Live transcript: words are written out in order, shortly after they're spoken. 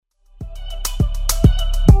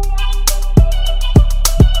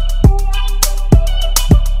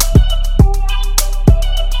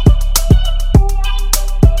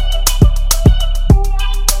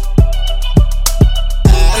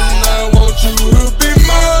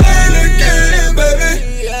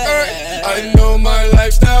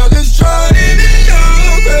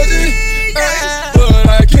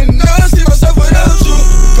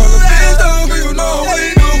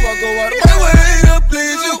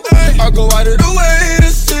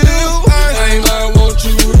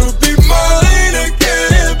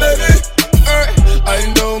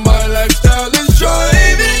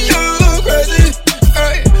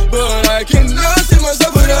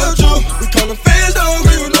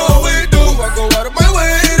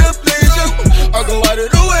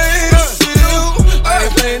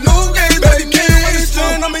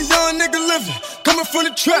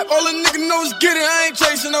trap, all a nigga know is get it. I ain't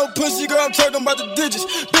chasing no pussy, girl, I'm talking about the digits.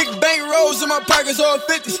 Big bank rolls in my pockets, all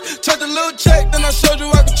 50s. Took a little check, then I showed you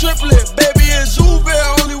I could triple it. Baby, it's Uber,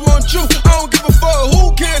 I only want you. I don't give a fuck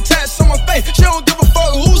who can attach on my face. She don't give a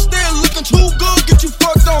fuck who's still looking too good, get you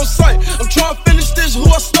fucked on sight. I'm trying to finish this, who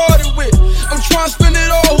I started with. I'm trying to spend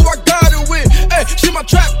it all, who I got it with. Hey, she my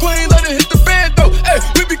trap queen, let her hit the band though. Hey,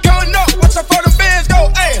 we be counting up, watch how far the bands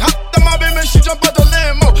go. Hey, hop the mob and she jump out the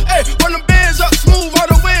limo. Hey, run the bands up, smooth out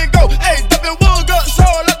the wind go. Hey, dumping wood guts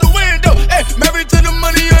all out the window. Hey, married to the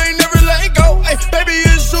money, I ain't never let it go. Hey, baby,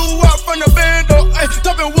 it's zoo out from the bando. Hey,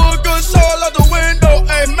 dumping wood guts all out the window.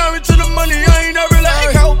 Hey, married to the money, I ain't never let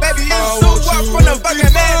it go. Baby, it's zoo out from the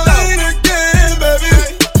fucking bando. Again, baby.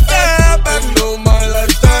 Yeah, baby, know my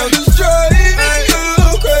lifestyle is straight. Hey, you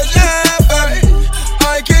crazy, yeah, baby.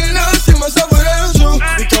 I cannot see myself without you.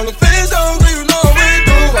 We call the fans on, you know we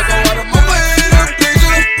do. I go out of my way to please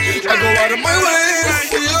you. I go out of my way to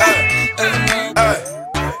see you.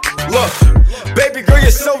 Look, baby girl,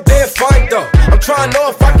 you're so damn fine though. I'm trying to know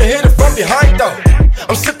if I can hit it from behind though.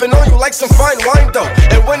 I'm sipping on you like some fine wine though.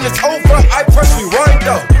 And when it's over, I press rewind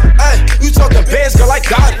though. Ay, you talking bands, girl, I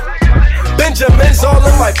got it. Benjamin's all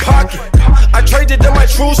in my pocket. I traded in my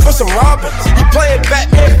trues for some robbers. You playing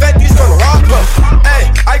Batman, Fetty's gonna rob her.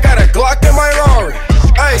 Ay, I got a Glock in my Rari.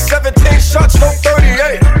 Ay, 17 shots, no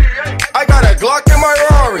 38. I got a Glock in my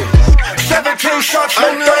Rari. 17 shots, no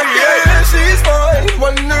 38. Yeah, she's fine.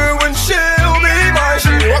 Wonder when she'll be mine. She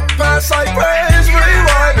walk past like praise,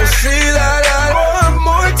 rewind and see that one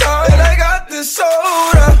more time. And I got this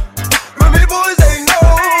soda. Remy boys, they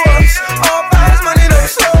know us. All fast money, no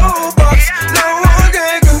slow bucks. No one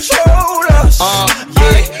can control us.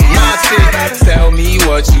 Yeah, my ticket. Tell me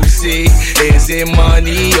what you see. Is it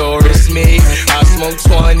money or it's me? I smoke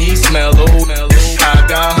 20, smell old. I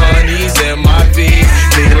got honeys in my V.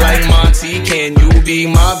 They like Monty, can you be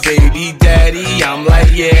my baby daddy? I'm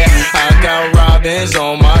like, yeah. I got robins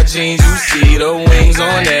on my jeans. You see the wings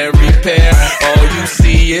on every pair. All you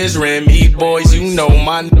see is Remy boys. You know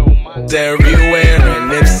my everywhere.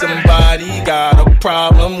 And if somebody got a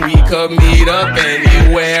problem, we could meet up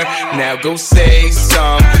anywhere. Now go say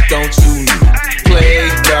some. Don't you play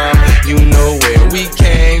dumb? You know where we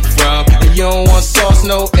came from. You don't want sauce,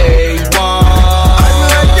 no A1. I'm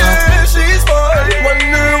like, yeah, she's fine.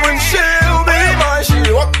 Wonder when she'll be mine.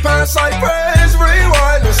 She walk past like praise,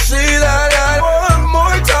 rewind and see that one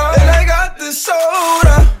more time. And I got this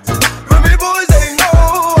soda. Remy boys, they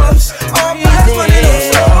know us. All fast money, no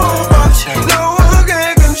slow bucks. No one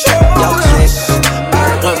can control us.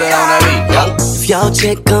 If your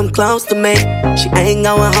chick come close to me, she ain't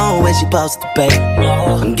going home when she supposed to pay.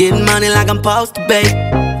 I'm getting money like I'm supposed to pay.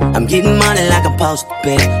 I'm getting money like I'm supposed to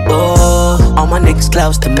pay. Oh, all my niggas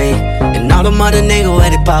close to me, and all the mother niggas where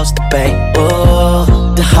they supposed to pay.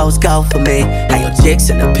 Oh, the hoes go for me. Now your chicks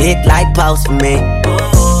in the pit like post for me.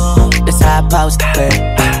 Oh, that's how I supposed to pay.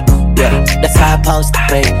 Yeah, that's how I supposed to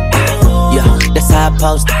pay. Yeah, that's how I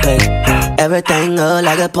supposed to pay. Everything look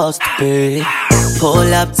like it's supposed to be.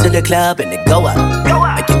 Pull up to the club and it go up.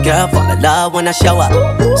 Make your girl fall in love when I show up.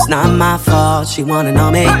 It's not my fault, she wanna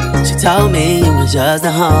know me. She told me you was just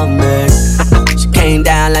a hummer. She came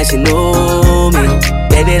down like she knew me.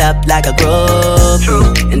 Gave it up like a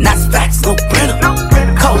groupie. And that's facts, no printer.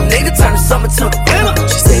 Cold nigga turn the summer to the winter.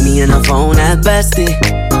 She saved me in her phone at bestie,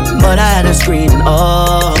 but I had her screaming,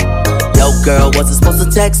 oh. Yo girl, wasn't supposed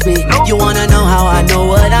to text me. You wanna know how I know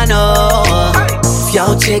what I know. If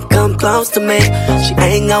your chick come close to me, she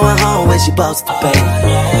ain't going home when she supposed to pay.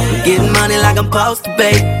 I'm getting money like I'm supposed to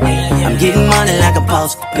pay. I'm getting money like I'm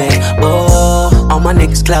supposed to pay. Oh, all my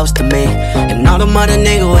niggas close to me, and all the mother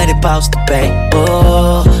niggas where they supposed to pay.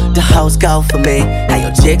 Oh, the hoes go for me. Now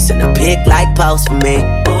your chicks in the pic like post for me.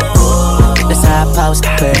 Oh, that's how I supposed to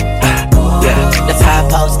pay. Yeah, that's how I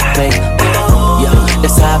supposed to pay. Yeah,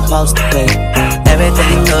 that's how I supposed to pay.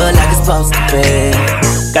 Everything good like it's supposed to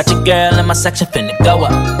be. Got your girl in my section, finna go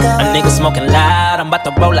up. A nigga smoking loud, I'm about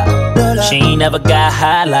to roll up. She ain't never got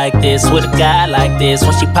high like this with a guy like this.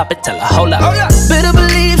 When she pop it, tell her hold up. Better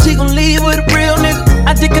believe she gon' leave with a real nigga.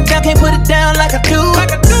 I dick her down, can't put it down like I do.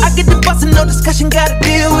 I get the bustin', no discussion, gotta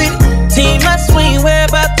deal with it. Team, I swing, where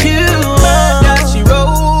about you? Does she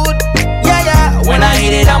roll? Yeah, yeah. When I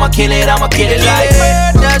hit it, I'ma kill it like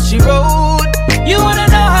where does she roll? You wanna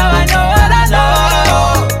know how I know what I know?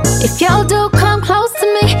 If your dude come close to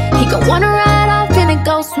me, he gon' wanna ride off and it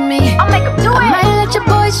goes for me. I'll make him do it. I might let your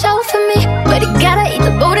boy show for me, but he gotta eat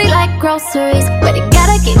the booty like groceries. But he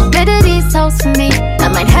gotta get rid of these hoes for me. I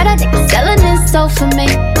might have a nigga selling his soul for me.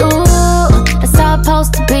 Ooh, that's how it's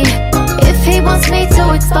supposed to be. If he wants me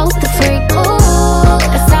to expose the freak, ooh,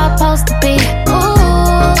 that's how it's supposed to be.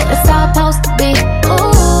 Ooh, it's all supposed to be.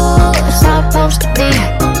 Ooh, it's all supposed to be.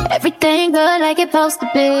 Everything good like it's supposed to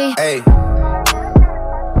be. Hey.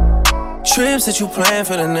 Trips that you plan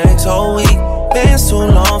for the next whole week. Bands too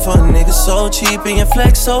long for a nigga so cheap. And your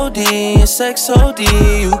flex OD and sex OD.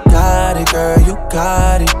 You got it, girl, you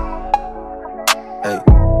got it. Hey.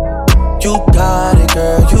 You got it,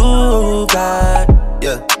 girl, you got it.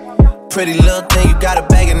 Yeah. Pretty little thing, you got a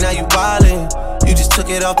bag and now you wildin'. You just took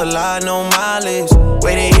it off the line, no mileage.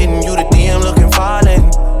 Way they hitting you, the DM looking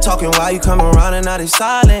violent. Talking while you come around and now they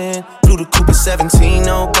silent. Blew the coupe at 17,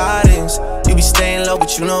 no guidance. You be staying low,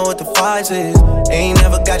 but you know what the price is. Ain't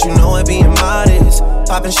never got you know it being modest.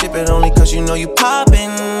 Poppin' shit, but only cause you know you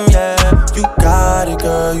poppin', yeah. You got it,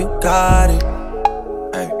 girl, you got it.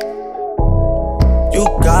 Hey. You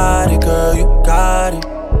got it, girl, you got it.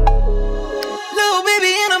 Little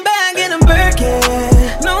baby in a bag in a Birkin.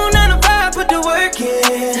 No 9 to 5, put the work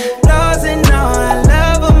in. Flaws and all, I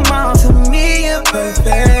love them all. To me, you're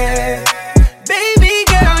perfect. Baby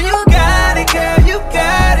girl, you got it, girl. You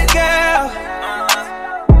got it, girl.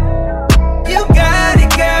 You got it,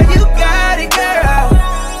 girl. You got it, girl.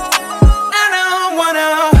 I don't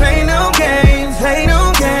wanna play no games, play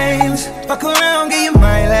no games. Fuck around, give you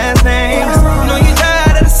my last name. Know you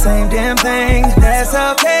tired of the same damn thing. That's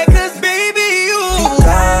okay, cause baby, you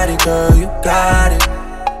got it, girl, you got it.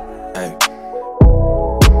 Hey.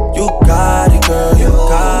 You got it, girl, you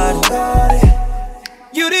got it.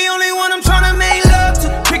 You the only one I'm tryna make love to,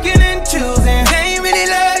 picking and choosing. They ain't really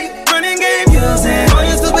love you, running game using. All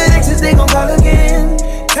your stupid exes, they gon' call again.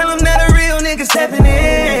 Tell them that a real nigga stepping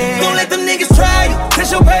in. Don't let them niggas try you,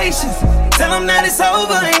 test your patience. Tell them that it's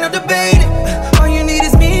over, ain't no debating. All you need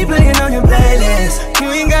is me playing on your playlist. You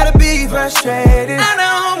ain't gotta be frustrated. I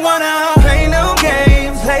don't wanna play no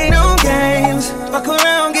games, play no games. Fuck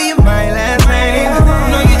around, give you my last name.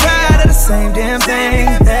 Know you tired of the same damn thing.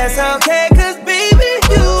 That's okay, cause baby,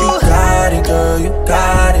 you got it, girl, you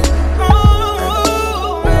got it.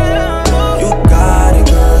 You got it,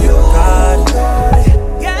 girl, you got it.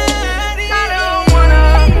 I don't wanna,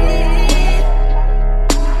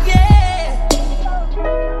 yeah.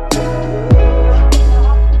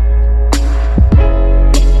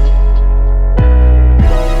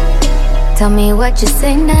 Tell me what you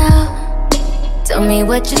say now. Tell me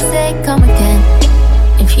what you say, come again.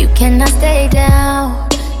 If you cannot stay down,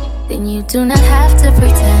 then you do not have to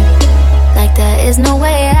pretend like there is no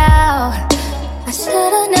way out. I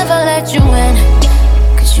should've never let you in,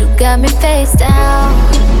 cause you got me face down.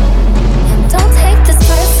 And don't take this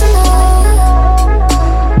personal.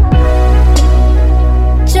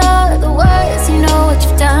 You're the worst, you know what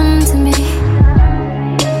you've done to me.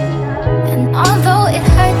 And although it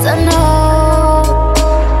hurts, I know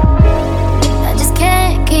I just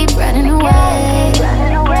can't keep running away.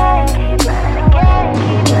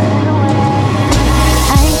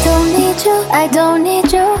 I don't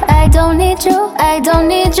need you, I don't need you, I don't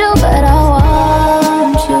need you, but I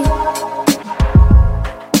want you.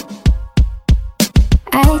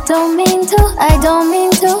 I don't mean to, I don't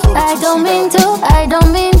mean to, I don't mean to, I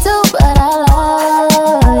don't mean to, but I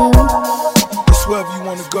love you. It's wherever you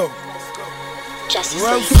wanna go. Just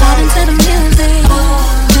Vibe into the music,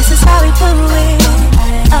 this is how we do it.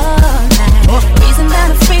 All night, breezing down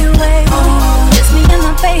the freeway, just me and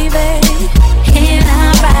my baby. In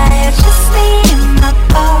our ride, just me and my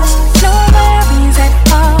boss, no worries at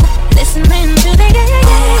all. Listening to the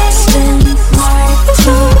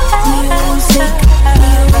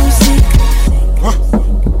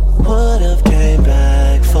Would've came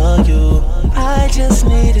back for you. I just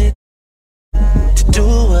needed to do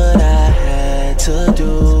what I had to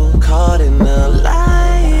do. Caught in the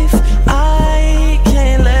life, I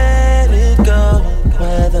can't let it go.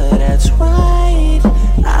 Whether that's right,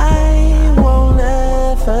 I won't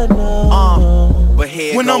ever know.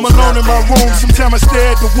 When I'm alone in my room, sometimes I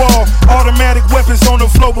stare at the wall. Automatic weapons on the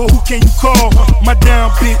floor, but who can you call? My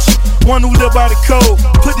down bitch, one who live by the code.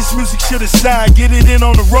 Put this music shit aside, get it in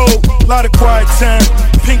on the road. Lot of quiet time,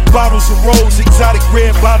 pink bottles and rolls, exotic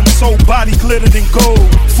red bottoms, whole body glittered in gold.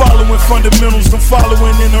 Following fundamentals, I'm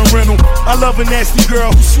following in a rental. I love a nasty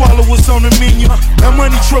girl who swallow what's on the menu. That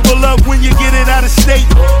money triple up when you get it out of state.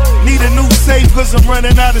 Need a new safe cause I'm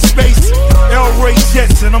running out of space. L-Ray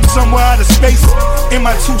jets and I'm somewhere out of space. In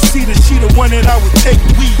my two-seater, she the one that I would take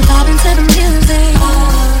weed. Vibe into the music,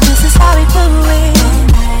 this is how we do it.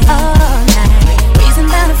 All night, breezing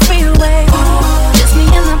down the freeway, just me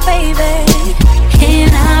and my baby. In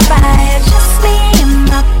our ride, just me and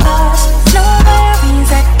my boss, no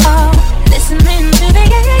worries at all. Listening to the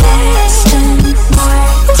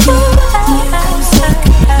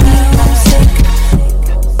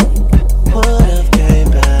Would've came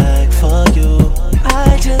back.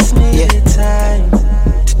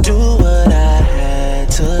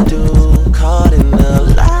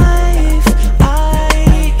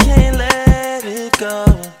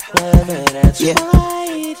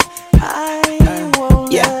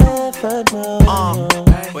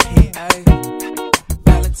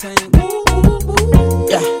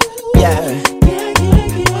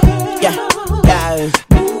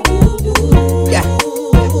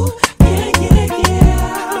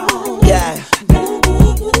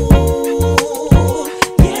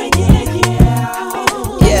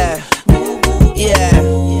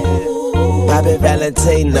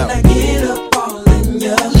 Valentino. When I get up all in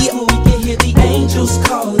ya, yeah. We can hear the angels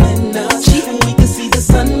calling us, yeah. And we can see the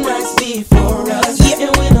sunrise before us, yeah.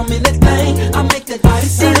 And when I'm in that thing, I make that body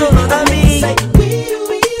say, you know what I mean?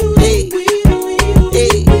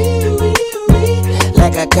 Hey,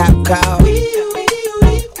 like a cop call.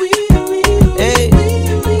 Hey,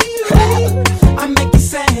 I make it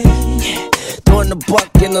say, throwing the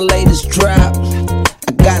buck in the latest drop.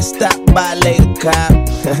 I got stopped by a lady cop.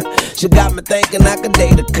 She got me thinking I could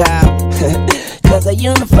date a cop. Cause her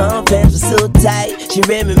uniform pants were so tight. She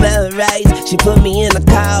read me my rights. She put me in a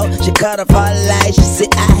call. She cut off all the lights. She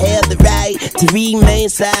said I have the right to remain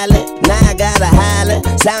silent. Now I gotta holler,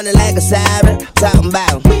 sounding like a siren. Talking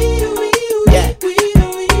about yeah,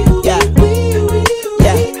 yeah,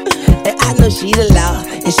 yeah. And I know she the law,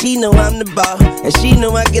 and she know I'm the ball, and she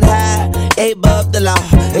know I get high, above the law,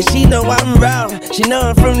 and she know I'm raw. She know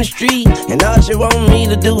I'm from the street, and all she want me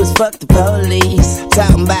to do is fuck the police.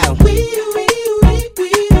 Talking about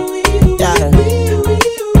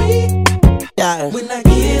yeah. When I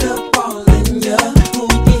get up all in ya, we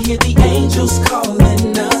can hear the angels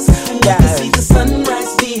calling us, and we can see the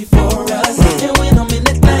sunrise before us, and when I'm in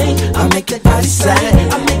that thing, I make that body say,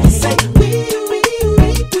 I make it say,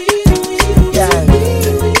 yeah,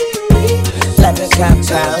 like a cop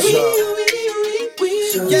house.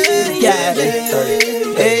 Yeah,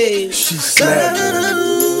 hey, she snapping.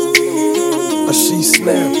 She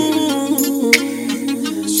snapping.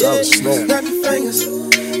 So snapping. Snap your fingers,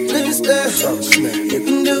 please step. So snapping. You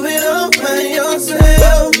can do it all by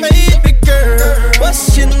yourself, baby girl.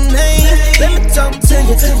 What's your name? Let me talk to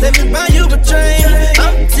you. Let me buy you a drink.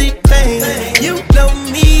 I'm T-Pain. You know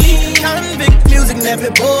me. Convict music,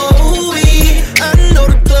 never boy. I know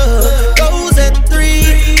the club goes at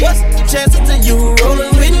 3. What's the chances of you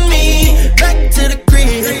rolling with me? Back to the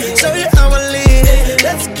crib, show you how I live.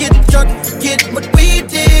 Let's get drunk, forget what we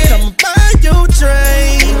did. I'ma buy you a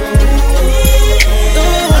drink.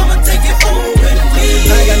 I'ma take it home with me.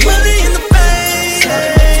 I got money in the bank.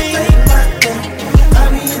 I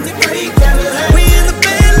be in the great Cadillac. We in the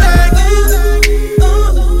bed like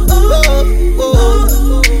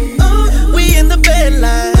we in the bed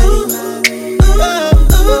like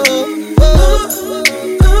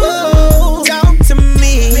talk to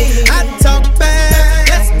me. I talk back.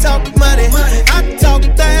 Let's talk money. I talk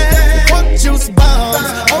that. Quote juice bombs.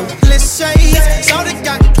 Only shades. Shorty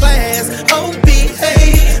got class. Oh,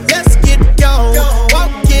 behave. Let's get gone.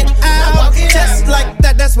 Walk it out. Just like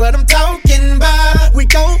that. That's what I'm talking about. We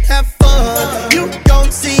gon' have fun. You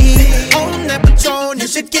gon' see. On that Patron, you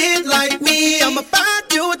should get like me. I'ma buy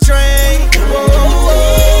you a drink.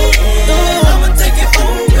 I'ma take it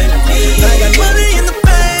home with me. I got money in the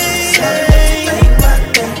bank.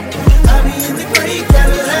 I be in the great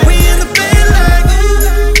Cadillac. We in the bed like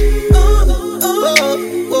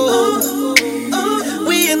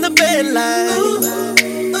we in the bed like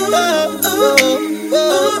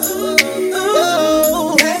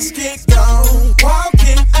let's get gone. Walk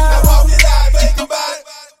it out. Now walk it out, think about it.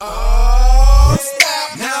 Oh, snap.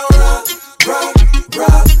 Now rock, rock,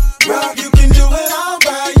 rock, rock. You can do it all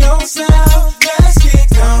by yourself. Let's get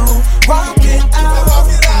gone. Walk it Now out. walk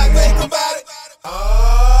it out, think about it.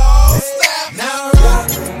 Oh, snap. Now rock,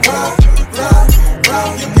 rock, rock,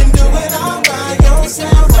 rock. You can do it all by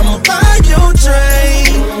yourself. I'ma buy you a drink.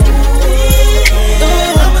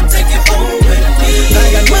 I'ma take it home with me. I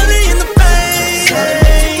got money in the bank.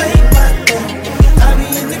 I be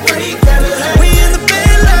in the great Cadillac. We in the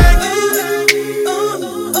bed like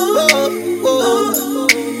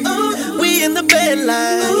we in the bed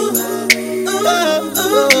like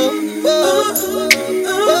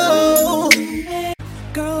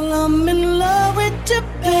girl, I'm in love with you,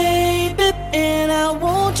 baby, and I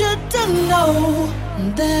want you to know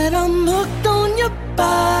that I'm hooked on your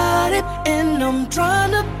body, and I'm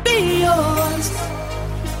trying to be yours.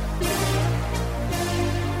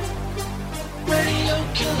 Radio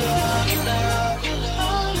killer,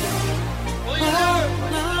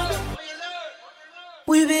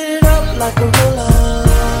 we beat it up like a roller.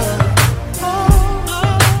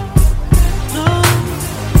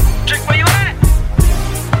 Trick, where you at?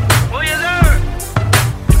 Oh, yes, sir.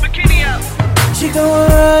 Bikini out. She going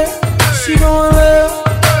right, she going left.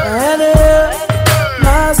 I had to help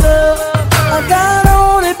myself. I got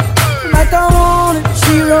on it like I want it.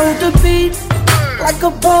 She rode the beat like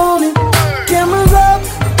a pony. Cameras up,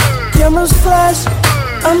 cameras flash.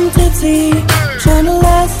 I'm tipsy, trying to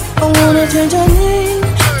last. I wanna change her name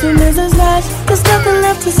to Mrs. Lash. There's nothing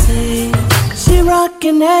left to say. She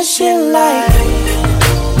rockin' that shit like.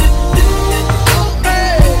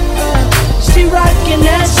 She rockin'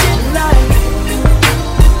 that shit like.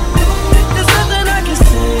 There's nothing I can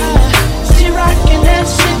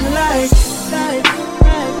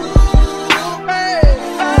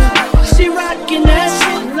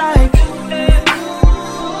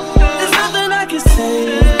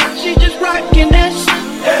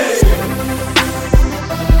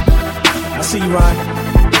you, Ron.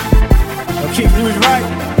 Well, Keith, you was right.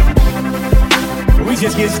 But we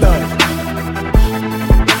just get started.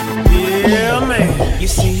 Yeah, man. You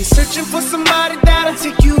see, you're searching for somebody that'll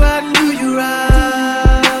take you out and do you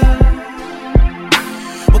right.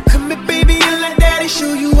 Well, come here, baby, and let daddy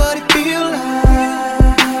show you what it feel like.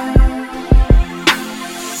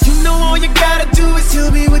 You know all you gotta do is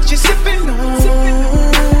tell me what you're sipping on.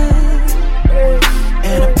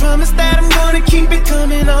 And I promise that I'm gonna keep it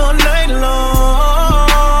coming all night long.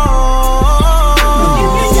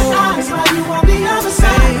 Give me your eyes while you on the other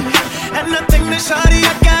side. And I think that shawty,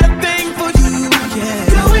 I got a thing for you,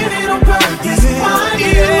 yeah. Doing it on purpose, why do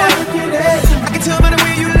you working it? I can tell by the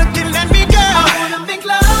way you're looking at me, girl. I wanna make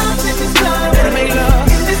love in this club. Wanna make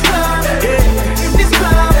love in this club, yeah. In this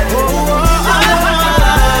club, oh, I wanna make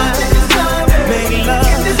love in this club. Make love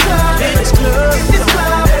in this club, in this club, in this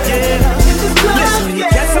club, yeah. Listen, you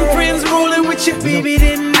got some friends rolling with you, baby,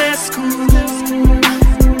 then that's cool.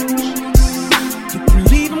 You can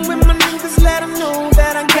leave them with my niggas, let them know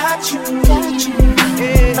that I got you.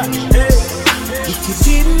 Yeah. If you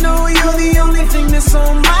didn't know, you're the only thing that's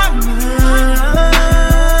on my mind.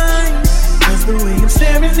 Cause the way I'm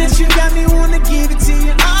staring at you got me wanna give it to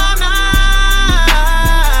you all night.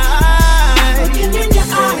 Looking in your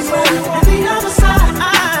eyes while you on the other side.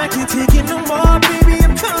 I can't take it no more, baby,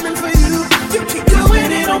 I'm coming for you. You keep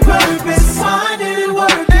doing it on purpose. Why did it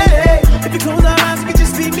work? Hey, if you close our eyes, it could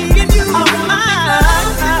just be me and you. I wanna make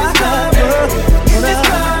love in this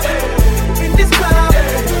club, in this club.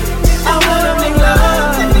 I wanna make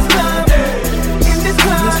love in this club, in this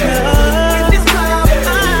club, in this club. I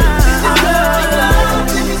wanna make love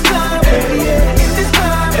in this club, in this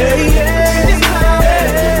club, in this club.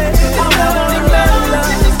 I wanna make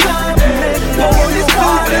love in this club, in this club, in this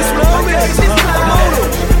club.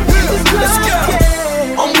 Let's go.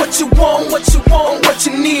 I'm what you want, what you want, what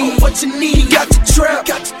you need. What you need, got the trap,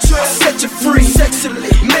 set you free.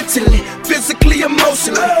 Sexually, mentally, physically,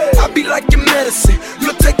 emotionally. I be like your medicine.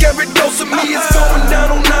 You'll take every dose of me. It's going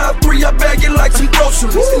down on 9-3. I bag it like some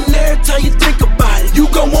groceries. And every time you think about it, you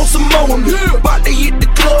gon' want some more of me. About to hit the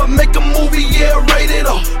club, make a movie, yeah, rated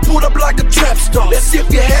R. Pulled up like a trap star. That's if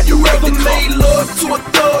you had you ever made love to a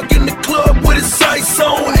thug in the club with his sights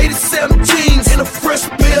on. 87 jeans and a fresh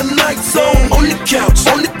pair of Nikes on. On the couch,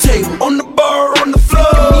 on the table, on the bar, on the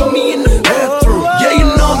floor. Meet me in the bathroom. Yeah, you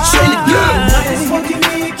know I'm trying to get. Just won't give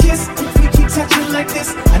me a kiss if we keep touching like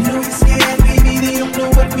this. I know you're scared, baby, they don't know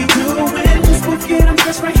what we doing. Just forget I'm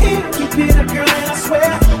just right here. Keep it up, girl, and I swear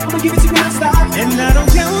I'ma give it to you non-stop. And I don't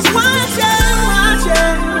care who's watching,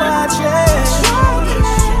 watching,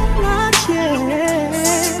 watching.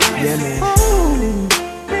 Yeah, man. Oh,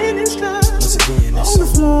 baby, it's love. Once again, On the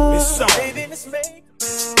floor. this song. Baby, let's make.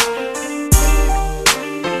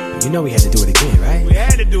 You know we had to do it again, right? We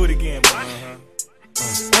had to do it again, boy. I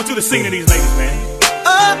want you to sing to these ladies, man.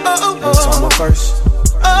 Let's talk about first.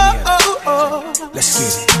 Let's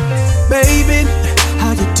get it. Baby,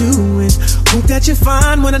 how you doing? Hope that you're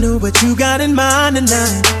fine when I know what you got in mind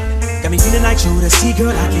tonight. Got me feeling like you to see,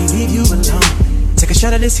 girl, I can't leave you alone. Take a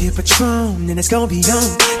shot of this here Patron, and it's gonna be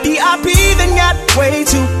on. VIP then got way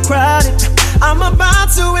too crowded. I'm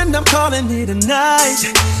about to, and I'm calling it a night.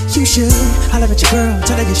 You should holler at your girl,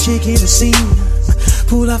 tell her you're shaking the scene.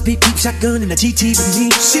 Pull off beep beep shotgun in a GT with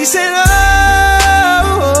me. She said, oh,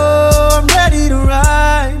 I'm ready to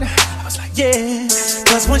ride. I was like, yeah.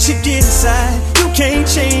 Cause once you get inside, you can't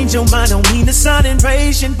change your mind. Don't mean to sound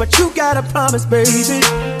impatient, but you gotta promise, baby.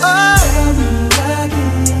 Oh,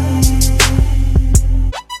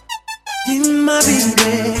 you my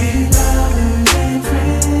baby.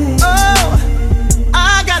 Oh,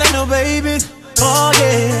 I gotta know, baby. Oh,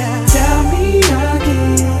 yeah. Tell me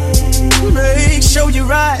again. Make sure you're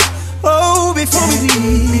right. Oh, before we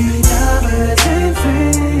leave.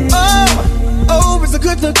 Oh, it's a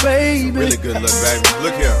good look, baby. Really good look, baby.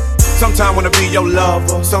 Look here. Sometime wanna be your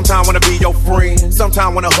lover, sometime wanna be your friend,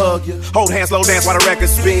 sometime wanna hug you, hold hands, slow dance while the record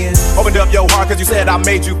spin. Opened up your heart cause you said I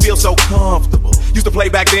made you feel so comfortable. Used to play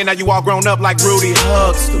back then, now you all grown up like Rudy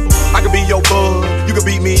Huxtable. I could be your bud, you could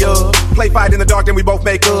beat me up. Play fight in the dark, then we both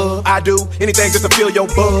make up. I do anything just to feel your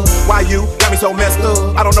buzz. Why you got me so messed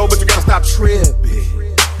up? I don't know, but you gotta stop tripping.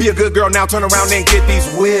 Be a good girl now, turn around and get these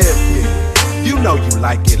whipping. You know you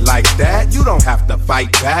like it like that. You don't have to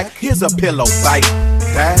fight back. Here's a pillow, fight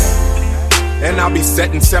that. And I'll be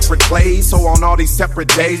set in separate plays, so on all these separate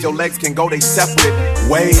days, your legs can go their separate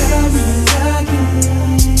ways.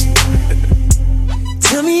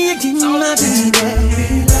 Tell me again, my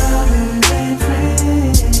baby.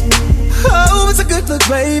 Oh, it's a good look,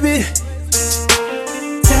 baby.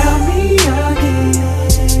 Tell me again.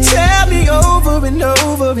 Tell me over and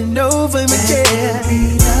over. over and over again.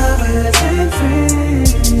 Be lovers and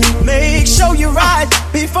friends. Make sure you're right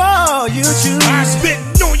before you choose. I've been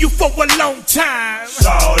on you for a long time,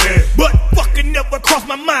 Shawty, but fucking never crossed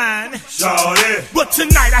my mind, Shawty, but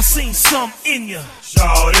tonight I seen some in you,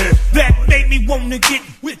 Shawty, that made me wanna get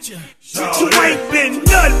with you. Shawty, You ain't been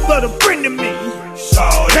nothing but a friend to me,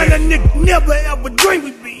 Shawty, and a nigga never ever dreamed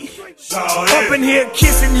with me. Shawty, Up in here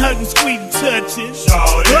kissing, hugging, squeezing, touching.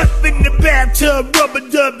 Shawty, Up in the bathtub, rubber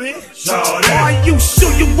dubbing. Shawty, Are you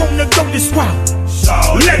sure you wanna go this route?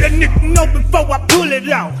 Shawty, Let a nigga know before I pull it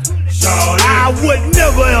out. Shawty, I would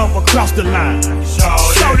never ever cross the line.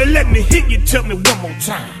 Shawty, Shawty, let me hit you, tell me one more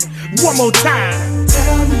time. One more time.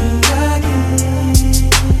 Tell me again.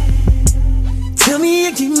 Tell me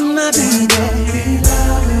again, my baby.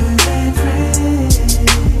 Lovers and friends.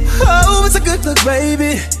 Oh, it's a good look,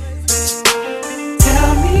 baby.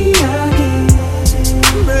 Tell me again.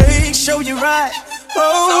 Make sure you're right.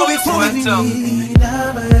 Oh, before we leave.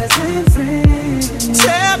 Lovers and friends.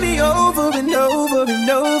 Tell me over and over and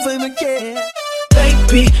over again.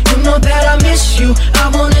 Baby, you know that I miss you. I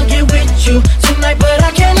wanna get with you tonight, but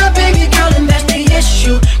I cannot, baby girl, and that's the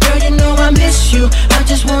issue. Girl, you know I miss you. I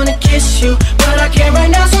just wanna kiss you, but I can't right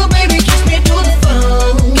now. So baby, kiss me through the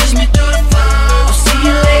phone. Kiss me through the phone. I'll see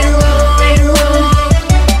you later on, later on.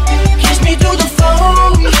 Kiss me through the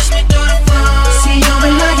phone. Kiss me through the phone. See you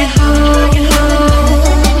when I get home.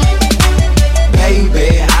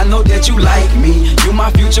 Baby, I know that you like me. You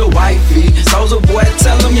my future wifey. Soulja boy,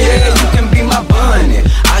 tell him, yeah, you can be my bunny.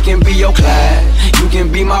 I can be your Clyde. You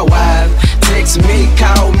can be my wife. Text me,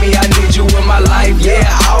 call me, I need you in my life. Yeah,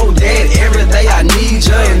 all that, every day I need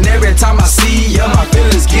you. And every time I see you, my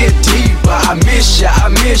feelings get deeper. I miss you, I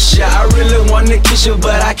miss you. I really wanna kiss you,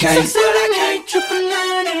 but I can't.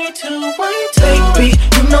 Baby,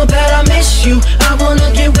 you know that I miss you. I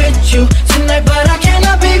wanna get with you tonight, but I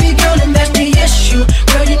cannot, baby girl, and that's the issue.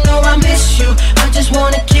 Girl, you know I miss you. I just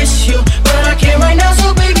wanna kiss you, but I can't right now.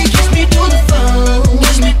 So baby, kiss me through the phone.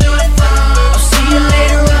 Kiss me through the phone. I'll see you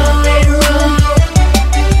later on, later on.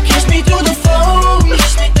 Kiss me through the phone.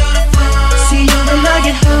 Kiss me through the phone. See you when I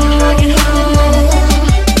get home.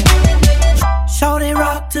 Shorty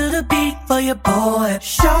rock to the beat for your boy.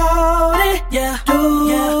 Shorty, yeah, do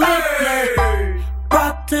it, yeah.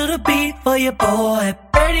 Rock to the beat for your boy.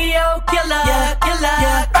 Radio killer, yeah, killer,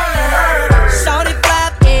 yeah. Shorty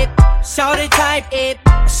flap it, shorty type it.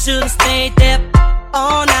 I should've stayed there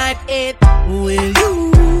all night. It with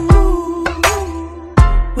you,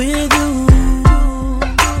 with you.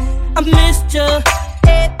 I missed your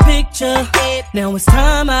picture. Now it's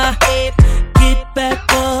time I get back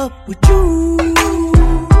up with you,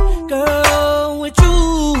 girl, with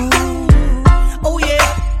you. Oh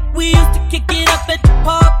yeah, we used to kick it up at the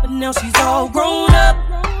park, but now she's all grown up,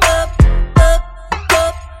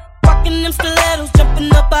 rocking them stilettos,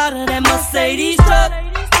 jumping up out of that Mercedes truck.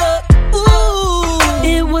 Ooh,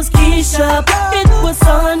 it was Keisha, it was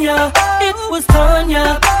Sonya, it was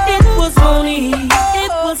Tanya, it was Moni,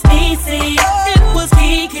 it was Niecy, it was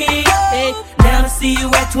Kiki. Hey, now to see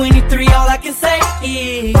you at 23, all I can say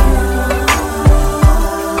is,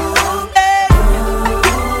 hey,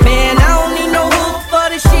 man, I don't need no hook for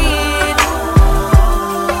the shit.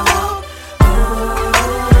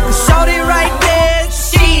 Shorty right there,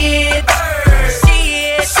 shit.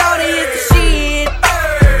 Shorty is the shit.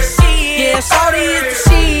 Yeah, shorty is the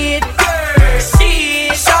shit.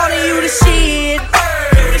 Shorty, you the shit.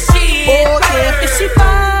 Oh yeah, if she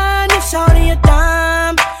fine, if shorty a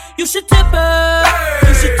dime, you should tip her.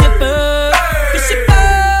 You should tip her. If she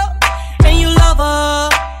girl and you love her,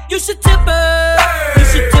 you should tip her. You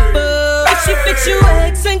should tip her. If she fix you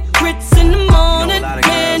eggs and grits in the morning,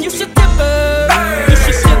 man, you should tip her. You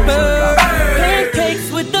should tip her.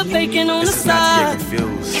 Pancakes with the bacon on the side.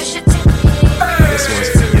 You should tip her. This one's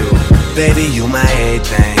for you. Baby, you my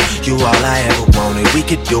everything. You all I ever wanted. We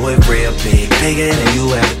could do it real big, bigger than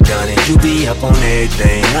you ever done it. You be up on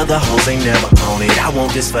everything, other hoes ain't never on it. I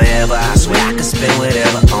want this forever, I swear I could spend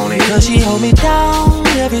whatever on it. Cause she hold me down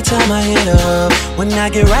every time I hit her up. When I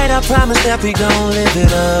get right, I promise that we gon' live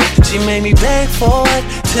it up. She made me beg for it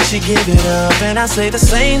till she give it up. And I say the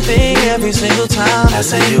same thing every single time. I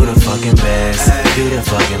say you the fucking best, you the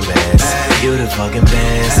fucking best, you the fucking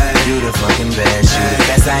best, you the fucking best, you the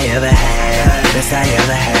best I ever had, best I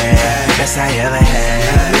ever had, best I ever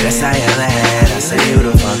had, best I ever had. I say you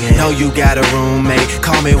the fucking. Know you got a roommate,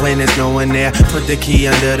 call me when there's no one there. Put the key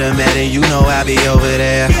under the mat and you know I be over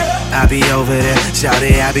there. I be over there, shout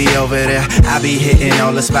it, I be over there. I be hitting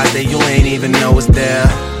all the spots that you ain't even know was there.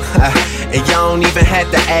 And y'all don't even have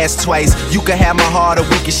to ask twice. You can have my heart or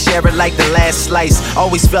we can share it like the last slice.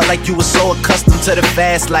 Always felt like you were so accustomed to the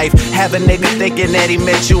fast life. Have a nigga thinking that he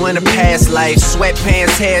met you in a past life.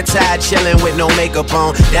 Sweatpants, hair tied, chillin' with no makeup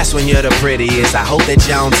on. That's when you're the prettiest. I hope that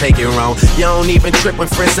y'all don't take it wrong. You don't even trip when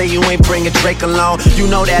friends say you ain't bringing Drake along. You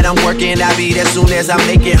know that I'm working, I'll be there soon as I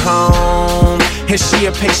make it home. And she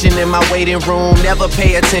a patient in my waiting room. Never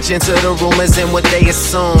pay attention to the rumors and what they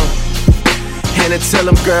assume. And until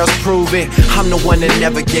them girls prove it, I'm the one that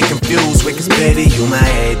never get confused with. Cause baby, you my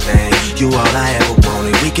everything, you all I ever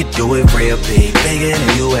wanted. We could do it real big, bigger than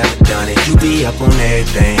you ever done it. You be up on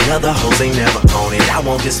everything, other hoes ain't never on it. I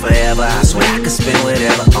want this forever, I swear I could spend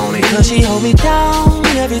whatever on it. Cause she hold me down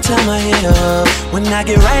every time I hit her up. When I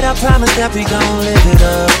get right, I promise that we gon' live it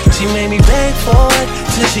up. She made me beg for it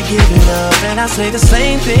till she give it up. And I say the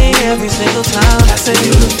same thing every single time. I say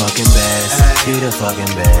you the fucking best, you the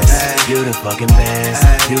fucking best, you the fucking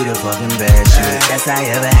best, you the fucking best, you the best I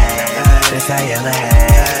ever had, best I ever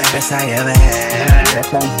had, best I ever had.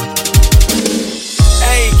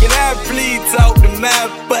 Hey, can I please talk to my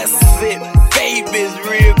busted babies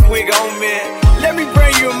real quick, homie? Let me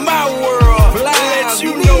bring you in my world, let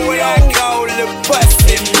you know what I call the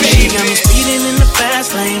busted baby. She got me speeding in the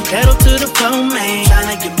fast lane, pedal to the floor, man.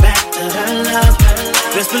 Tryna get back to her love.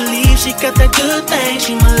 Best believe she got that good thing.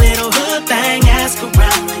 She my little hood thing. Ask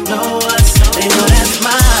around, they know us. They know that's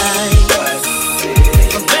mine.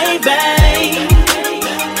 But baby,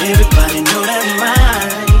 everybody know that's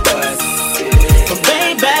mine. But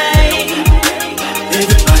baby,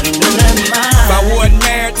 everybody know that's mine. If I wasn't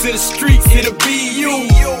married to the streets, it'll be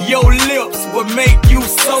you. Your lips would make you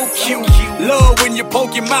so cute. Love when you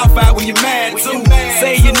poke your mouth out when you're mad too.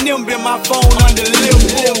 Say your nimble in my phone under lip.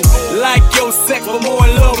 Like your sex, but more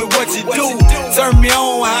in love with what you do. Turn me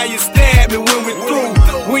on how you stab me when we're through.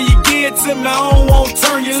 When you get to me, I don't want to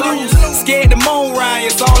turn you loose. Scared to moan right,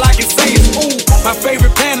 it's all I can say is ooh. My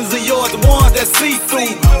favorite panties are yours, the ones that see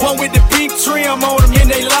through. One with the pink trim on them and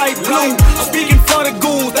they light blue. I'm speaking for the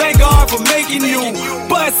goons, thank God for making you.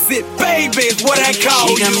 Bust it, baby, is what I call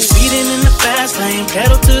you. She got me speeding in the fast lane,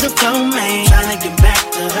 pedal to the floor, man. Tryna get back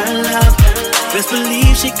to her love. Best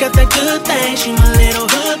believe she got that good thing. She my little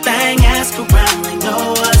hood thing. Ask around, they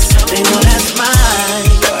know us. They know that's mine.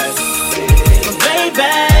 But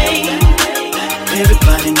baby,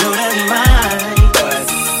 everybody know that's mine.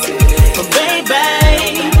 But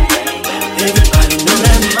baby, everybody know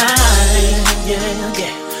that's mine. Yeah,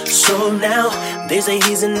 yeah. So now they say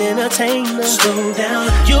he's an entertainer. Slow down,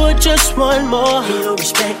 you're just one more. He don't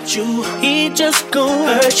respect you. He just gon'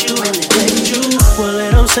 hurt you and neglect you. Well,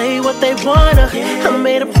 let them say what they wanna. I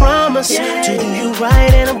made a promise to do you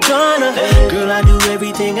right, and I'm gonna. Girl, I do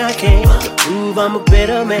everything I can to prove I'm a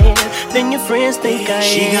better man than your friends think I am.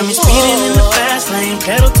 She got me speeding in the fast lane,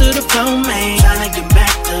 pedal to the floor, man. Tryna get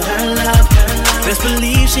back to her love. Best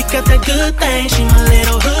believe she got that good thing. She my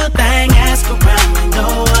little hood thing. Ask around, they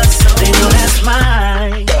know us. They know that's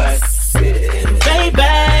mine.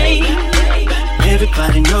 Baby,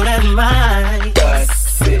 everybody know that's mine.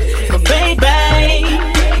 But baby,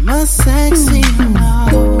 my sexy,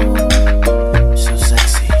 so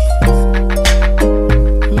sexy.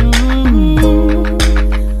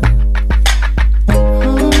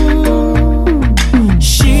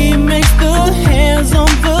 She makes the hands on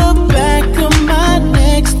the back of my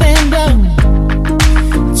neck stand up.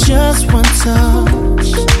 Just one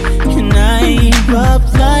touch, and I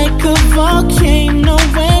erupt like a volcano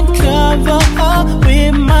and cover up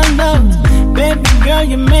with my love. Baby girl,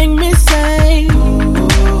 you make me say,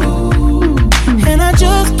 ooh, and I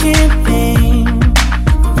just can't think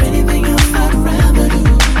of anything else I'd rather do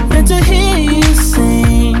than to hear you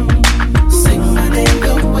sing my name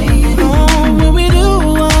the way you do. Oh, when we do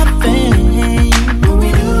our thing, when we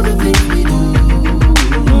do the things we do.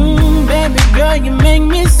 Baby girl, you make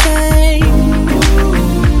me say,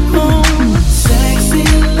 sexy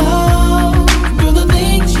love, girl, the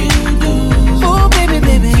things you do. Oh, baby,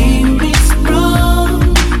 baby, keep me strong,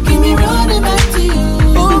 keep me running back to you.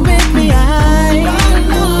 Oh, baby, I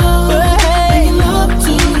love.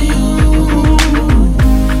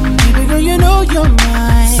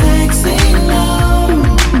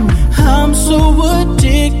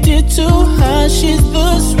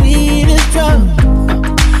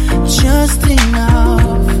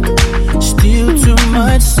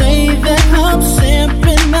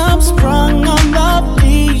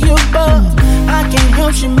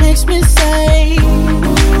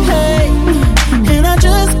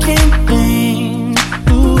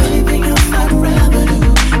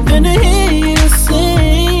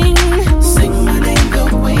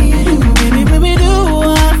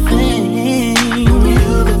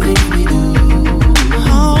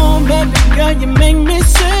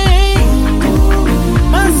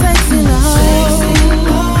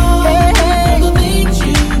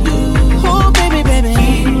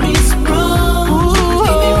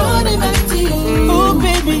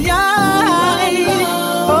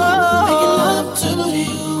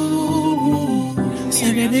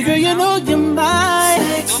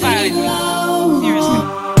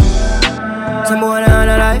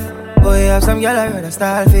 have some girl I rather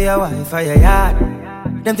style for your wife for your yard.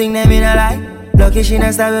 Them think they mean a lie. Lucky she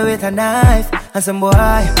not stab me with a knife. And some boy,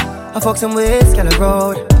 I fuck some ways, girl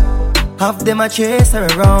road. Half them a chase her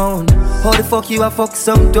around. How the fuck you a fuck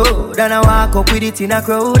some dude? And I walk up with it in a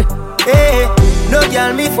crowd. Hey, no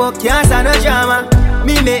girl me fuck, can't stand no drama.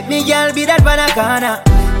 Me make me girl be that banana.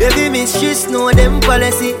 Baby miss, she know them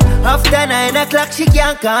policy. After 9 o'clock she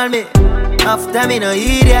can't call me. After me no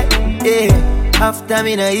idiot, yeah. After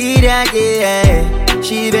me no idiot, yeah.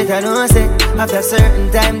 She better know say, after certain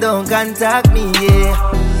time don't contact me, yeah.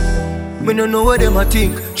 Me no know what them a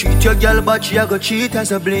think. Treat your girl but she a go cheat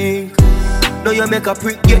as a blink. Now you make a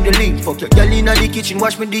prick, get the link. Fuck your girl inna the kitchen,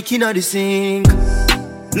 wash me dick inna the sink.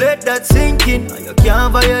 Let that sink in. You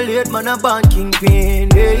can't violate, man, a banking pain,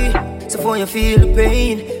 hey. So for you feel the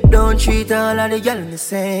pain, don't treat all of the girl the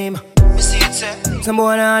same. You see it, sir? Some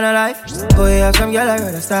boy on a life. Oh, you have some girl I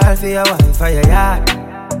rather style for your wife for your yard.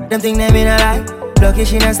 Them think they mean a lie. Lucky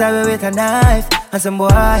she not stab me with a knife. And some boy,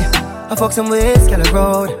 I fuck some ways, girl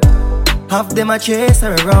road. Half them a chase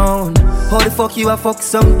her around. How the fuck you a fuck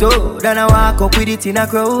some dude? And I walk up with it in a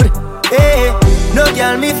crowd. Hey, no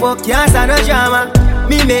girl me fuck, can't stand no drama.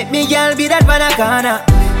 Me make me girl be that banana.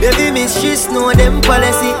 Baby miss, she know them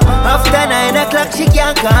policy. After 9 o'clock she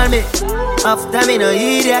can't call me. After me no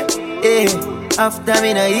idiot, yeah. After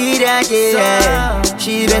me no idiot, yeah.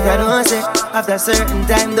 She better know say, after certain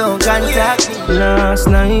time don't contact me. Last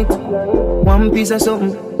night, one piece of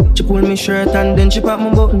something. She pulled me shirt and then she popped my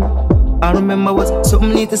button. I remember what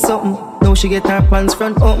something need to something. Now she get her pants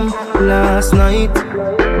front open. Last night,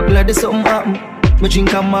 but glad there's something happen. Me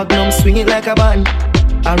drink a Magnum, swing it like a band.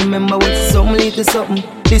 I remember what something need to something.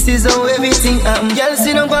 This is how everything happen. Girl,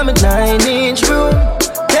 sit down for me 9-inch room.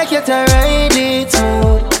 Take your time, ride it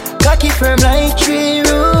smooth. Cocky firm like tree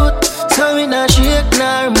root. So we not shake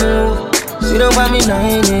nor move. Sit down for me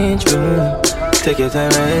 9-inch room. Take your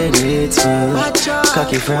time, ride it smooth.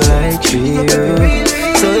 Cocky firm like tree root.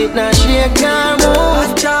 So it not shake nor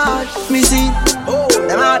move. Me see,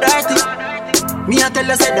 them are dirty. Me I tell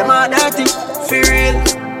you say them are dirty. For real,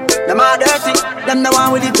 them are dirty. Them the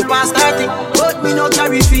one with it to pass 30. But me no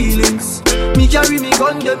carry feelings. Me carry me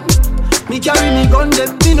gun them. Me carry me gun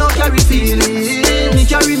them. Me no carry feelings. Me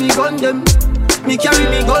carry me gun them. Me carry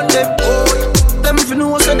me gun them. Oh, them if you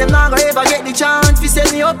know so them not gonna ever get the chance to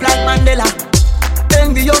set me up like Mandela.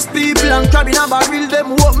 Envious people and crabbing a barrel.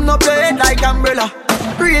 Them open up their head like umbrella.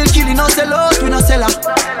 Real killing no sell out, we no sell her.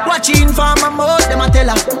 Watching for my mouth, them a tell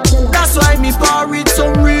her. That's why me par with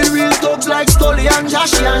some real thugs like Stolly and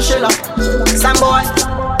Joshy and Shella. Some boy,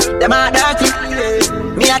 them are dirty.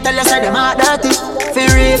 Me I tell you say them are dirty. For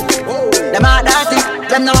real, them are dirty.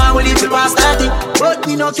 Them no one will live to past 30. But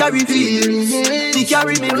me no carry feelings. Me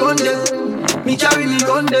carry me gun them. Me carry me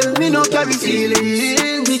gun them. Me no carry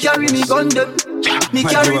feelings. Me carry me gun them. Me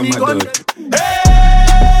carry me gun them. Hey!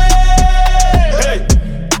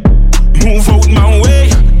 Move out my way.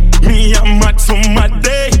 Me I'm mad for my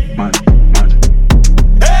day.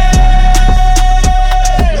 Hey!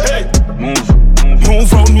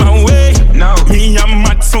 Move out my way. Now me I'm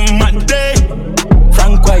mad for my day.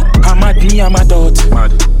 Frank White, I'm at me, I'm a dot.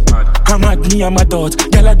 I'm at me, I'm a dot.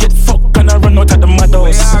 Girl I get fucked and I run out of the mad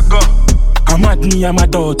house. I'm at me, I'm a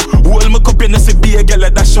dot. Hold my cup in the CB, a girl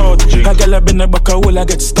at that short. A girl I been a back a hole, I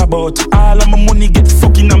get stabbed out. All of my money get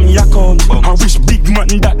fucking on me account. I wish big man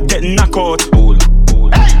that get knocked out.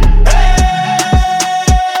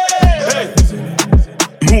 Hey!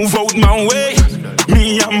 Move out my way.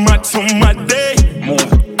 Me, I'm mad for my day.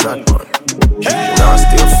 Move. That man. Hey! Now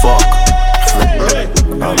still fuck. Hey!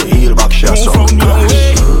 I'm a heel back shot. Move out my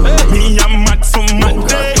way. Me, I'm mad for my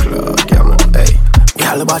day.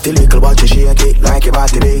 Girl, body little, but you shake it like your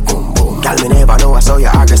body big. Boom, boom. Girl, me never know I saw you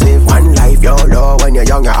aggressive. One life, you're low. When you're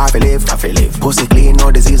young, you have to live. Pussy clean,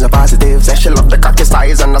 no disease, no positive. Say she love the cocky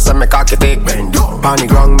size and I say me cocky thick. Bend down. Pon the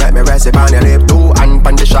ground, make me rest it on your lip. Two hand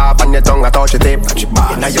pon the sharp and your tongue, I touch your tip.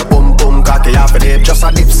 Inna your boom, boom, cocky off the dip. Just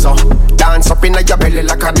a dip, so dance up inna your belly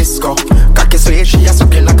like a disco. Cocky sweet, she a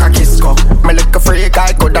suck it like a kisco. Me like a freak,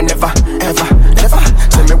 I coulda never, ever, never.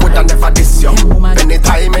 Say me woulda never diss you.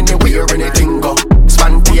 Anytime, anywhere, anything go.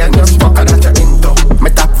 Spontaneous fucker that you're into. Me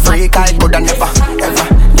top freak, I coulda never, ever,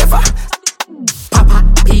 never. Papa,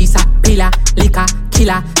 pizza, pillar, liquor,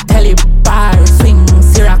 killer, telly, bar, swing,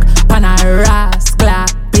 syrup, pana, ras, gla,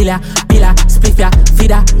 pillar, spliffia,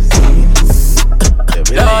 feeder.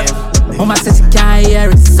 Lord, mama says she can't hear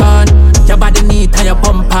it, son. Your body neat and your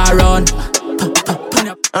bumper run.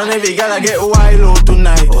 And every girl I get wild out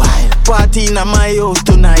tonight. Party in my house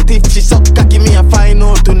tonight. If she suck cocky, me I find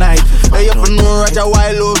out tonight. Hey, you know Roger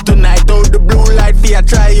wild out tonight. Out the blue light, for I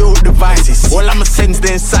try out the vices. All I'ma sense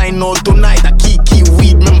then sign out tonight. I key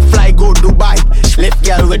weed, me fly go Dubai. Left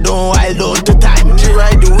girl we don't wild out to time. She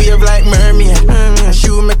ride the wave like mermaid. She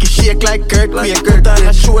will make it shake like earthquake. And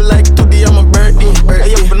I show like today I'm a birthday.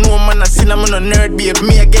 Hey, you know man I seen I'm on a nerd babe.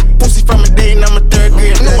 Me I get pussy from a day and I'm a third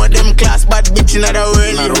grade. Know them class bad bitch in the world.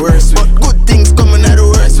 But good things coming out the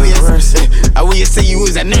worst ways. I will say you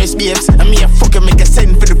was a nurse babes. And me a fucker make a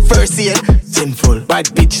send for the first year. Sinful, bad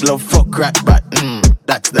bitch love fuck rat bat.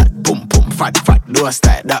 That's that boom boom fat do a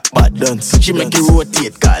style that bad dance. She make you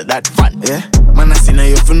rotate call that fun. Yeah, man I seen her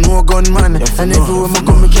you for no gun man. And everywhere me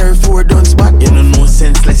come me carry 4 guns back. You know no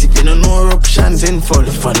sense less if you know no eruption. Sinful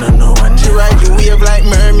if I don't know one. She ride the wave like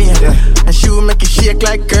mermaid. And she will make it shake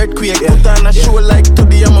like earthquake. Put on a show like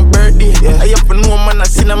today I'm a birthday. I up for no man I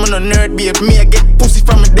seen I'm on a nerd babe. Me I get pussy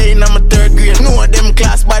from a day and I'm a third grade. Know them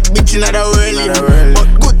class bad bitch in the world. But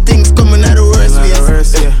good things coming out the worst ways.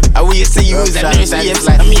 I will say you was a nurse babes.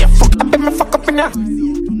 I me a fuck up in my fuck up in there.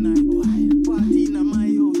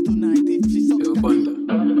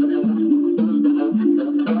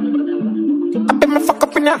 I me fuck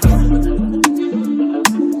up in there.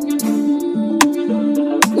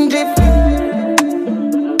 Drip.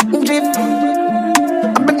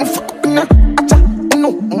 I bet me fuck up in there. Acha, no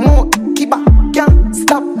more. Keep up, can't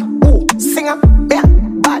stop. Oh, singer, bear,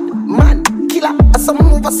 bad man, killer. Some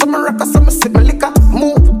move, some rock, some sip my liquor.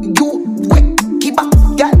 Move, you quick. Keep up,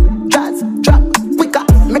 girl, jazz, drop, quicker.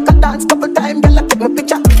 Make a dance couple times, girl, I take my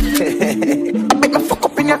picture. I bet me fuck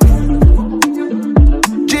up in here.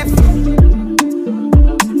 Jif. I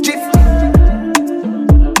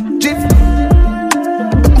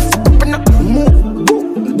bet me fuck up in here. Move, boo,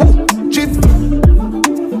 Jif.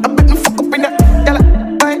 I bet me fuck up in here. Girl,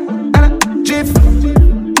 Jif. I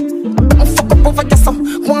bet me fuck up over this,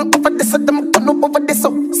 one over this, them turn up over this.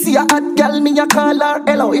 See a hot girl, me a call her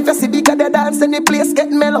hello. If you see bigger the dance, then the place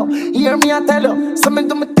get mellow. Hear me a tell you, so me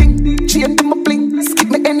do my thing, chain to my bling. Skip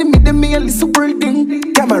me enemy, then me a little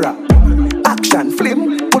thing. Camera, action,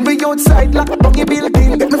 film. When we outside like a buggy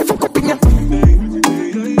building, let me fuck up in ya. 6.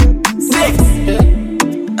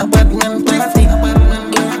 A bad man party,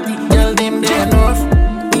 girl them there north.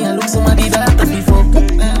 Me a look somebody that a be fuck.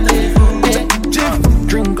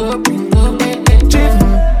 Drink up,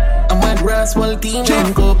 I'm a grass wall team,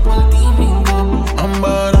 drink up. I'm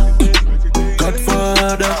bad,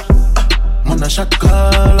 Godfather, man a shot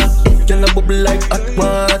caller. Girl a bubble like hot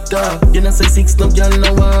water. You know say 6 no girl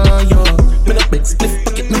no want yo. Me no big split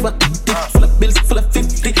pocket never empty. Full of bills, full of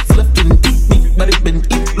 50, full of 20. Big body bend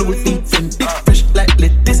it, blue feet fendi. Fresh like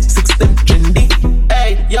lettuce, 6 them trendy.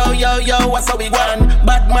 Hey, yo, what's how we want?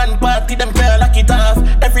 Bad man party, them girl lock it off.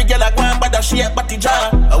 Every girl a go on but a shape body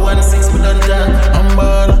jar. I wanna 6 million jar. I'm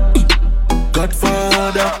bad,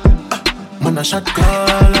 Godfather, man a shot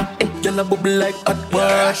caller. Girl a bubble like hot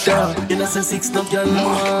water. You know say 6 no girl no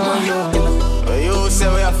want yo. You say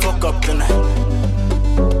we a fuck up tonight.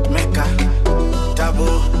 Mecca,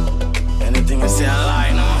 taboo. Anything you say a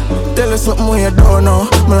lie, no man. Tell her something we you don't know.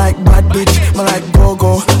 Me like bad bitch, me like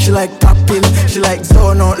go-go. She like top pill, she like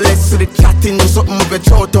zone out. Let's see the chatting, do something with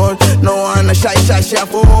your throat all. No one a shy, she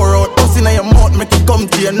have a whore out. Pussy in your mouth, make it come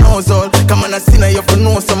to your nose all. Come on, I see now you for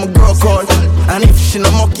know some girl call. And if she no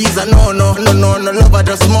monkeys, I no love her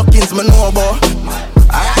just mockings, me know about.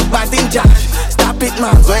 I act bad in charge, stop it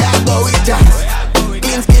man, so I go with jazz.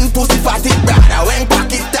 Clean skin, pussy, fatty, brother. When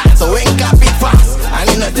pocket that, so when cap it fast. And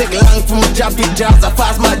it not take long for me drop it jobs. I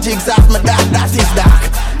fast my jigs off my dark, that is dark.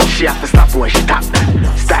 She have to stop when she tap that.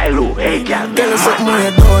 Style low, hey girl. Girl, something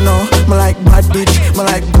you don't know. Me like bad bitch, me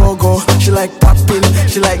like go-go. She like top pill,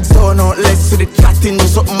 she like zone out. Let's see the chatting, do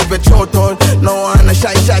something with your throat all. No one a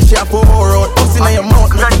shy, she have a whore out. Pussy in your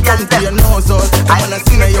mouth, make it come to your nose all. Come on, I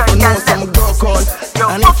see now you for know some girl call.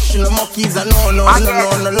 And if she no monkeys, I no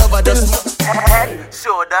love her just. Head,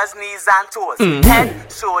 shoulders, knees and toes.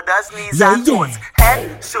 Head, shoulders, knees and toes.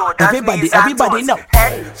 Head, shoulders, knees and toes. Know.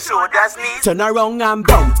 Head, shoulders, knees. Turn around and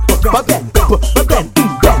bend. Bend.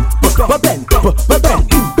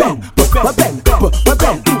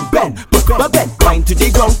 Wind to the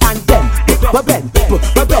ground and bend.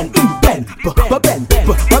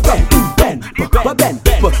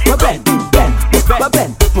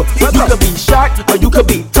 You could be short or you could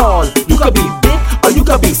be tall. You could be big or you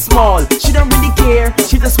could be small. She don't really care,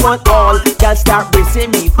 she just want all. Girl start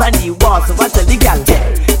racing me on the wall. So what's the legal?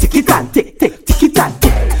 Tick it and tick, tick it and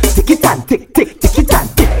tick. Tick it and tick, tick it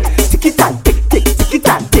and tick. Tick it and tick, tick it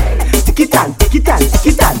and tick. Tick it and tick it and tick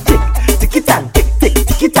it and tick. Tick it and tick,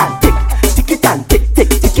 tick it and tick. Tick it and tick,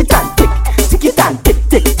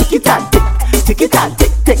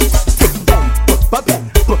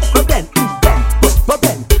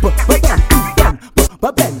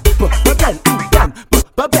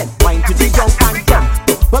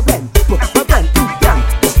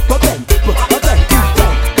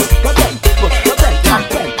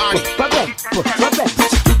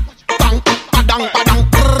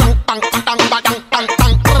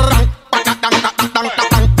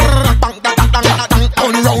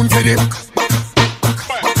 Turn round for the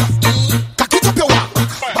cock it up your walk.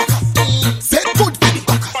 Set good for the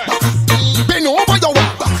bend over your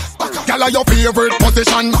walk. Gyal your favorite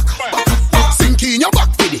position. Sink in your back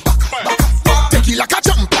for the take it like a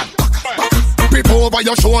champion. Grip over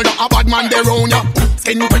your shoulder, a bad man there round ya.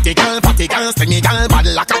 Skin pretty girl, fatty girl, skinny girl, bad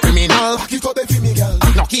like a criminal. Back it up the me girl.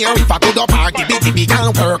 No care if I go to party, bitty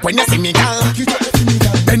girl, work when you see me girl. Back it up the me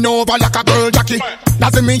girl. Bend over like a girl Jackie.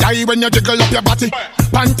 That's in me eye when you jiggle up your body.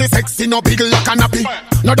 Panty sexy, no big like a nappy.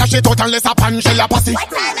 No dash it out unless a pan shell a pussy.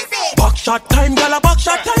 Back shot time, gyal a back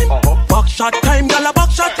shot time. Back shot time, gyal a back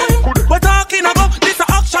shot time. We're talking about this a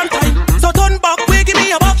action time. So turn back, we give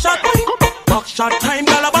me a back shot time. Back shot time,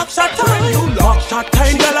 gyal a back shot time. Back shot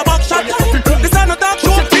time, gyal a back shot time. This a no talk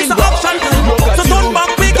show, this a action time. So turn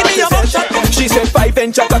back, we give me a back shot time. She said 5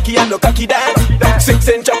 inch a cocky and no cocky that. 6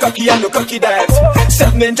 inch a cocky and no cocky that.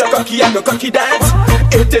 7 inch a cocky and no cocky that.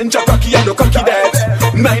 8 inch a cocky and no cocky that.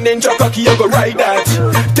 9 inch a cocky you go ride that.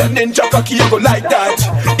 10 inch a cocky you go like that.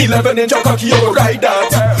 11 inch a cocky you go ride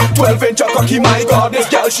that. 12 inch a cocky, my God, this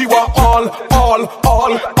girl she want all.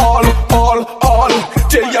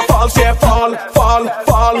 Till you fall, say fall.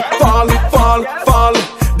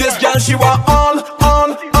 This girl she want all.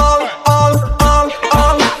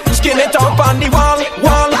 Skin it up on the wall.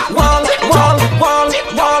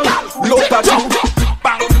 Look at you.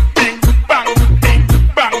 Bang, ding, bang, ding,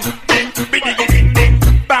 bang, ding, biddy ding ding,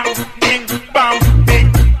 bang, ding, bang,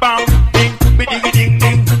 ding, bang, ding, biddy ding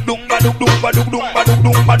ding, dung ba dung dung ba dung dung ba dung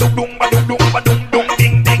dung ba dung dung ba dung dung ba dung dung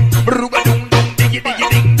ding ding, bru ba dung dung diggy diggy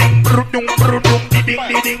ding ding, bru dung di ding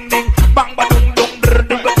di ding ding, bang ba dung dung bru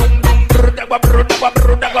dung ba dung dung bru da ba bru da ba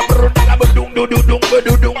bru da ba bru da ba dung du dung ba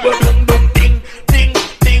du dung ba dung dung ding ding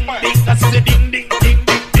ding ding, that's the ding ding ding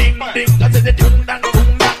ding ding ding, that's the dung dang.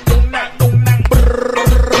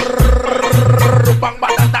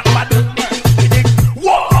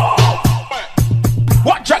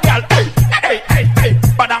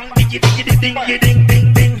 Ding ding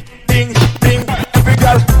ding ding ding ding. Every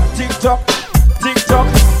girl tick tock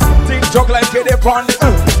like it upon the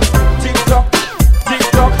tick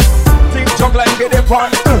tock like it upon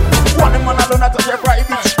one man alone not touch your private.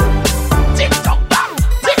 Tick tock.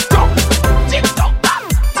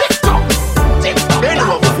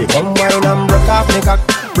 Come wine and broke off me cock.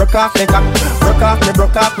 Broke off me cock. If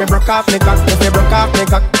you broke off me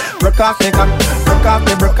cock.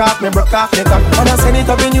 Wanna send it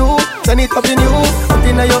up in you. Up in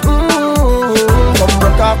your Come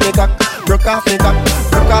broke off me cock. Broke off me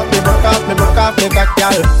cock,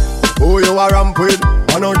 girl. Who you a ramp with?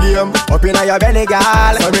 On a game, up in your belly,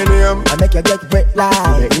 girl. Say me name. I make you get wet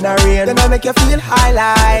like in a rain. Then I make you feel high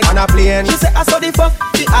like on a plane. She say I saw the fuck,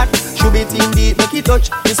 the act. Should be team deep, make it touch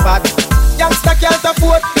the spot. Youngster can't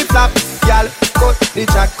afford the flap. Girl, cut the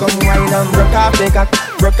track, come wine and broke off me cock.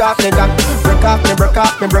 If you broke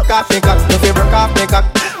off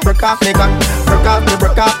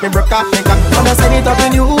me cock. Wanna send it up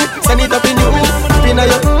in you. Up in your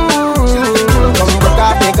come broke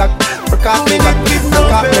off me cock.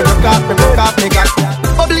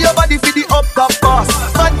 Bubble your body for the up top boss.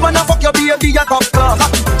 Bad man a fuck your baby a top class.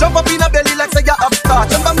 Jump up in a belly like say you up start.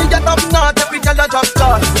 Jump on me a top knot, every girl a drop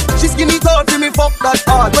start. She skinny tall for me fuck that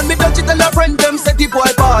hard. When me touch it tell her friend them say the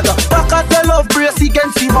boy bad. Back at the love brace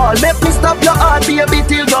against the ball. Make me stop your heart baby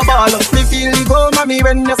till your ball. Me feel the go mommy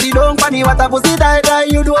when you see don't funny. What a pussy die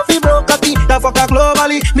you do a fi broke a tea. That fuck her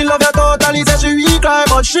globally. Me love you totally. Say she weak cry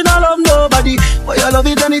but she not love nobody. But you love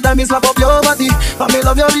it anytime me slap up your body. And me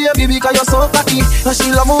love your baby because you're so cocky. And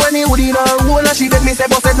she love me when he would in her hole. And she beg me say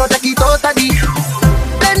but said no take it out of the.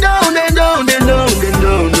 Then down. I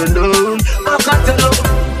can't tell you.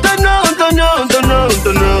 Turn round. I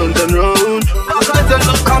can't tell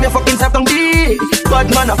you. Calm your fucking self down deep. Bad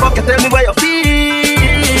man a fuck you tell me where you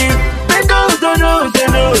feel. Then down.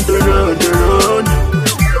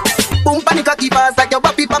 Boom panic a keep us like your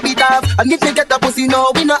papi tap. And if you get the pussy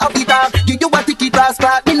no we no have the tap. Give you a ticket last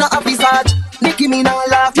part, me no have the search. Nicki me no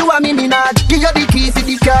laugh, you and me Minaj. Give you the keys to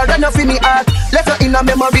the car and you feel me heart. Left you in a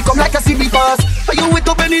memory come like a CD pass. Are you wake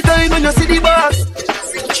up anytime when you see the boss?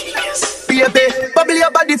 Baby, bubble your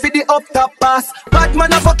body for the up top pass. Bad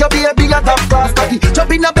man a fuck your baby a top class. Cocky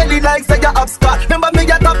jump in a belly like say you up spot. Remember me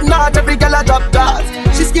a top notch, every girl a drop class.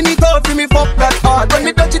 She skinny tall for me fuck that hard. When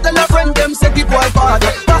me touch it tell her friend them say the boy bad.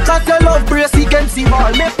 Back at your love brace against the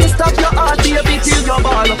ball. Make me stop your heart baby till your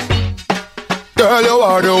ball. Girl, you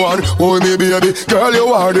are the one, oh me baby. Girl, you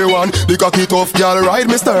are the one. The cocky tough, girl, ride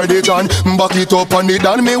me sturdy John. Back it up on it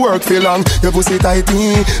and me work for long. Your pussy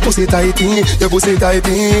tighty, your pussy tighty.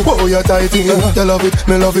 Oh, you tighty, you love it,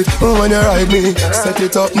 me love it. Oh, when you ride me, set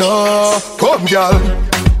it up now. Come, girl.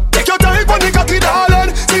 Take your time on the cocky,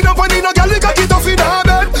 darling. Sit down on the no girl, the cocky tough in her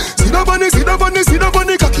bed. Sit down on the, sit down on the, sit down on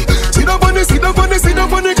the cocky. Sit down on the, sit down on the, sit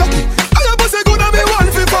down on the cocky. I am say good and me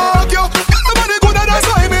want fi fuck you. Nobody good and that's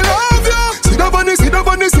why me love you. Sit down on the, sit down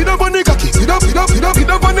on the, sit down on the cocky. Sit down, sit down, sit down, sit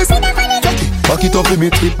down on the, sit down on the cocky. Back it up with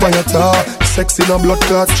me, tip on your tar. Sexy no blood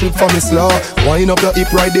clot, strip for me slaw. Wind up your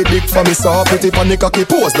hip, ride the dick for me saw. Pretty pon the cocky,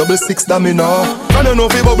 pose, 6 that me now. I don't know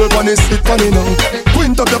if you bubble pon the sit pon it now.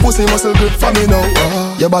 Quint up your pussy, muscle grip for me now.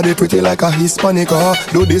 Your body pretty like a Hispanic.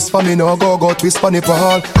 Do this for me now, go twist pon the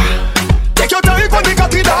pole. Take your time pon the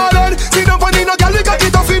cocky, darling. Sit down pon the no girl, the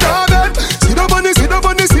cocky tough in her bed. Sit down pon the, sit down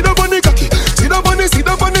pon the, sit down pon the cocky. Sit down pon the, sit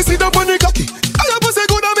down pon the, sit down pon the cocky. I love pussy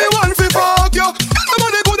good and me want fi fuck you.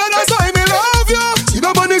 Nobody good and that's why me love you. Sit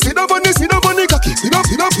down pon the, sit down pon the, sit down pon the cocky. Sit down,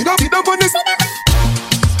 sit down, sit down, sit down pon the.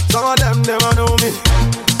 Some of them never know me.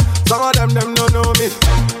 Some of them don't know me.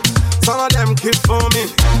 Some of them kiss for me.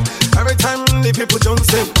 Every time the people jump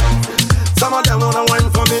in. Some of them wanna wine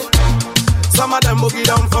for me. Some of them boogie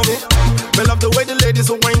down for me. Me love the way the ladies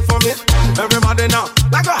will wine for me. Everybody now,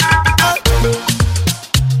 like a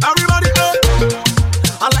everybody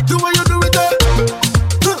I like the way you do it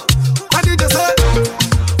I did just say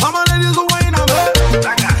all my ladies will wine on me.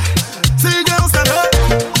 See girls that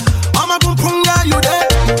all my boom boom guy you there.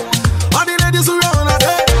 All the ladies who run out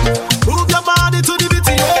there. Move your body to the beat,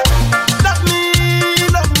 yeah. Love me,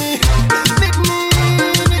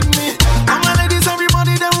 need me. All my ladies,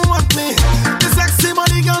 everybody them want me. The sexy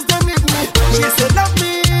body girls them need me. She said love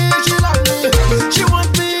me, she love me. She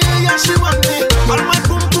want me, yeah she want me. All my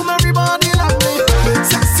boom boom everybody love me.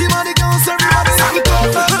 Sexy body girls everybody sang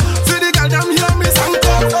up. See the girl them hear me sang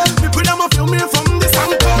up. People them a feel me from the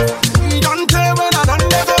sang up. We don't care when I don't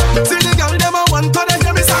never. See the girl them a want to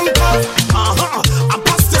hear me sang up. I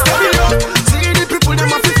bust the stereo. See the people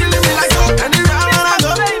them a feel feeling me like up. Anywhere when I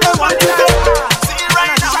go, they want to go. See it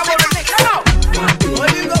right now. Oh,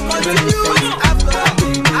 you go continue after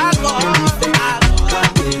alcohol.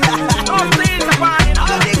 Oh, please, I'm fine. Oh,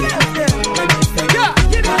 yeah,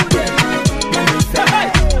 give me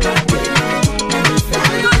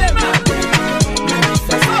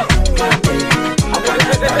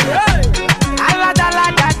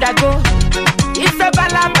go. If a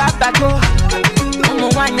bala go.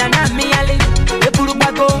 Umuwanya na miali.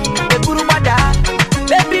 Eburubago, eburubada.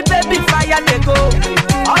 Baby, fire they go.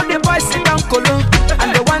 All the boys sit down colo. And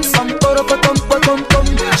they want some poro potom.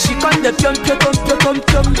 She con the pium.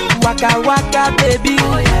 Waka, baby.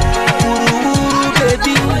 Uru,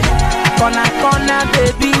 baby. Corner,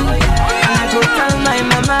 baby. And I go tell my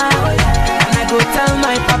mama. And I go tell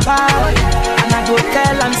my papa. And I go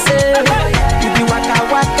tell am say, you be waka,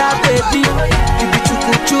 baby. You be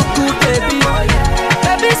chuku, baby.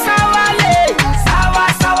 Baby, sawale.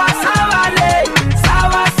 Sawale.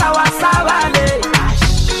 Sawale.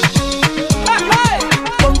 Hey.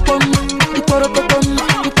 Pom, iporokotom.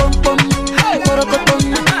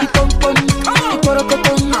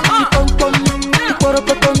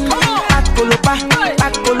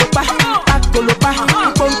 Akolopa.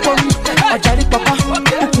 Pom. Ajari papa.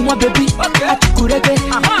 Ukuma baby. Atukurege.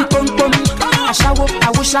 Pom. Ashawo,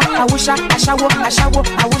 awusha.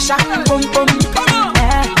 Pom. Pom.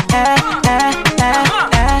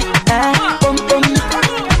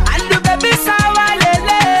 And the baby sawale.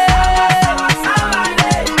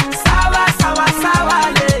 Sawale.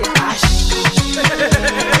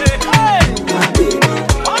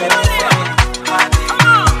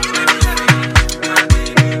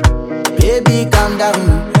 Baby, calm down.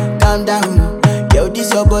 Yo,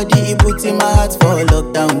 this your body, it puts in my heart for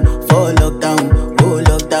lockdown. Oh,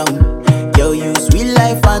 lockdown. Yo, you sweet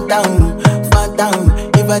life, phantom.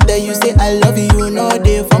 If I tell you, say I love you, you know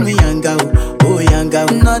they for me, young girl. Oh, young girl.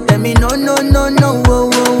 No, tell me, no. Oh.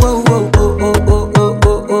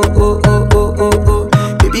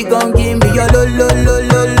 Baby, gon' give me your lo. You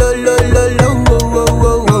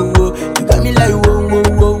got me like, whoa.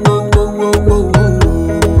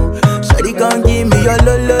 Shawty gon' give me your lo.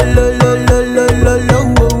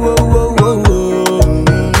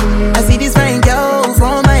 I see this fine girl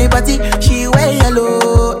from my party, she wear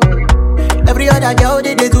yellow. Every other girl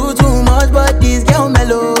they do too much, but this girl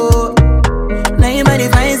mellow. Now in my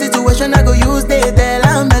fine situation, I go use they tell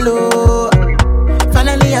I'm mellow.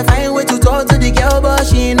 Finally I find way to talk to the girl, but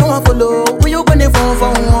she ain't no one follow. When you gonna phone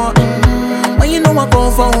for one? When you know I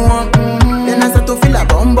come for one? Then I start to feel a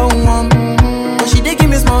bum one. But she dey give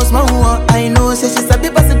me small one. I know, say she's a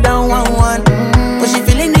bit pass it down one. But she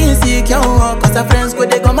feeling insecure, cause her friends go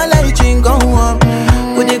they go my light ring go on.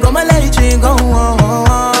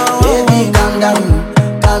 Baby, calm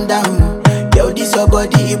down. Yo, this your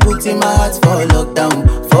body, it puts in my heart for lockdown.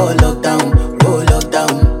 Oh,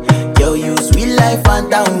 lockdown.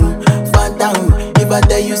 phantom, phantom. If I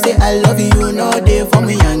tell you say I love you, no day for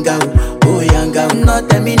me, young girl, oh young girl. No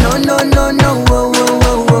tell me no, no, no, no, oh, oh,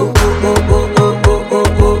 oh, oh, oh, oh, oh, oh,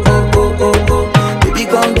 oh, oh, oh, oh, oh. Baby,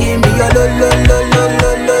 come give me your lo, lo, lo, lo, lo,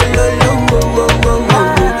 lo, lo, lo, oh, oh, oh, oh, oh.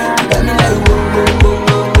 You got me like oh, oh, oh, oh,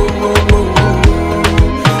 oh, oh, oh,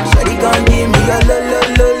 oh. Shawty, come give me your lo, lo,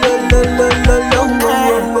 lo, lo, lo, lo, lo, lo,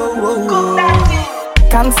 oh, oh, oh, oh.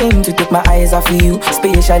 Can't seem to take my eyes off of you,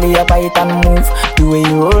 especially your bite and move. The way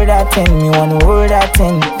you hold that thing, me wanna hold that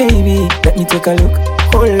thing. Baby, let me take a look.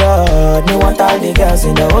 Oh Lord, me want all the girls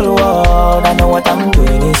in the whole world. I know what I'm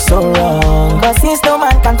doing is so wrong, but since no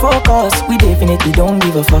man can focus, we definitely don't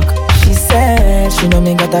give a fuck. She said she know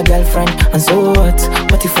me got a girlfriend, and so what?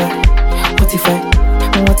 What if I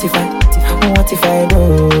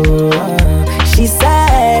do? She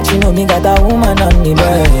said she know me got a woman on the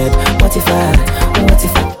bed. What if I?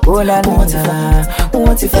 Oh la la la,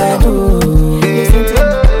 what if I do? Tune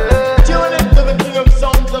into the king of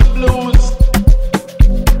sounds and blues.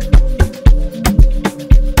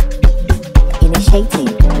 Initiating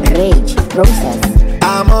rage process.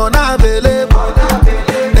 I'm unavailable.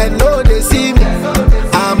 They know they see me.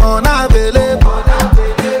 I'm unavailable.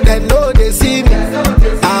 They know they see me.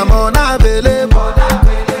 I'm unavailable.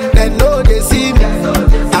 They know they see me.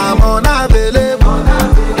 I'm unavailable.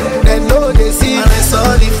 They know they see me. And it's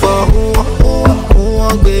only for who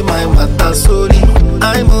won't be my matter sorry.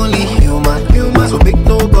 I'm only human, so make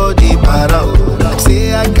nobody para.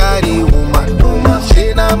 Say I carry woman,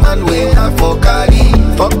 say na man when I for carry.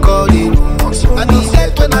 Fuck all the rumors. I need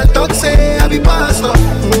that when I talk, say I be pastor.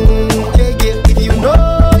 Yeah, yeah, if you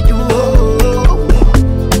know you owe,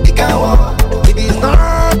 it can walk. It is not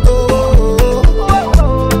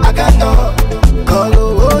I got no call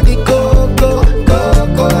over the coco.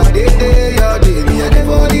 Day, your day, me and the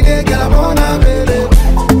body, they get I'm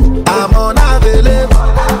unavailable. I'm unavailable.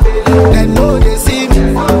 They know they see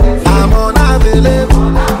me. I'm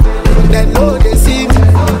unavailable. They know they see me.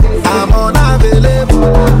 I'm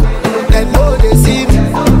unavailable. They know they see me.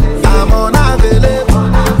 I'm unavailable.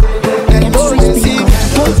 They know they see me.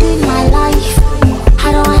 Both in my life,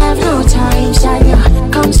 I don't have no time, Shania.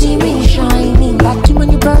 Come see me shining. Got too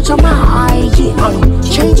many birds on my IG.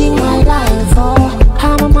 Changing my life, oh.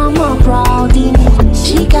 I'm a mama proud in it.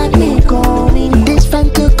 She got me going. This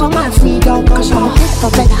friend took all my freedom. Cause I'm a bit for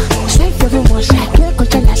better. Straight for the one side. Girl, go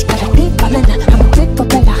jealous. Got a big banana. I'm a bit for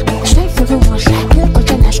better. Straight for the one side. Girl, go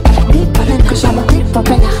jealous. Got a big banana. Cause I'm a bit for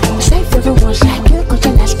better. Straight for the one side. Girl, go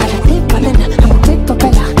jealous. Got a big banana. I'm a bit for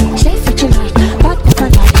better. Straight for tonight. Back for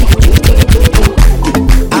life.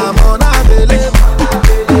 I'm unavailable.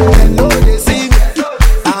 They know they see me.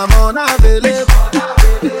 I'm unavailable.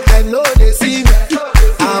 They know they see me.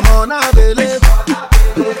 I'm unavailable.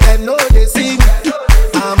 They know they see me.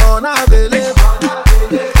 I'm unavailable.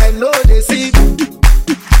 They know they see me.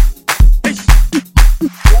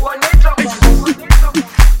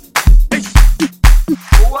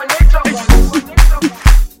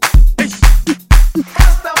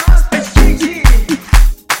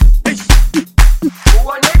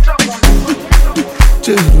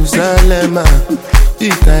 Jerusalem,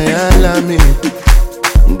 Ikayalami,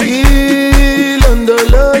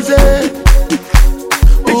 Gilondoloze,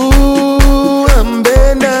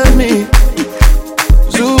 Ambenami,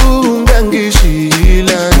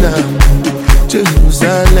 Zungangishilana.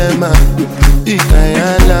 Jerusalem,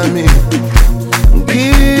 Ikayalami,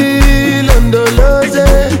 Gilondoloze,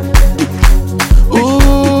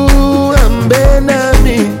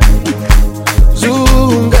 Ambenami,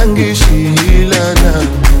 Zungangishilana.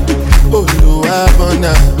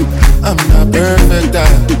 Oluwabona, I'm not perfect. I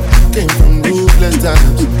came from ruthless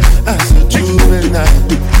times as a juvenile.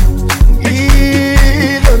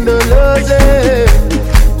 Ilondoloze,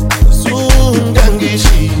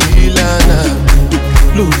 Zungangishilana.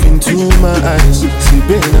 Look into my eyes, see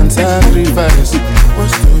pain and sacrifice.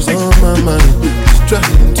 What's goes on my mind? Just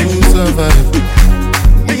trying to survive.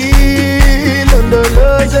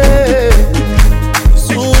 Ilondoloze,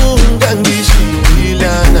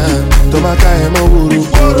 Zungangishilana. Tomaka emo wuru,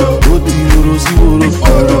 oti wuru si wuru.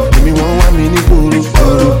 Emi won wa mi ni wuru,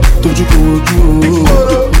 toju ko oju.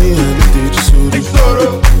 Me and the teji solo,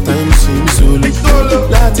 time see me solo.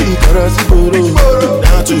 Lati ikoro si boro,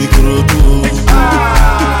 now to Ikorodu.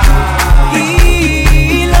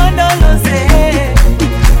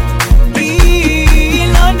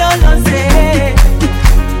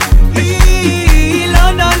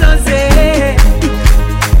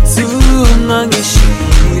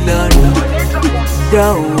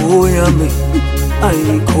 Dawo yami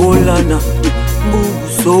ayikholana,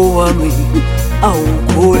 buso wami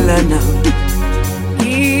awukholana.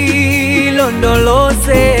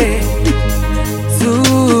 ilondoloze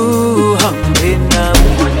zuhambe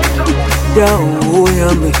nami dawo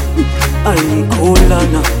yami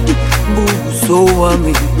ayikholana buso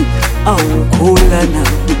wami awukholana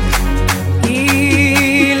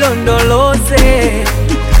ilondoloze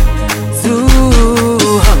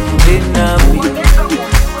zuhambe nami.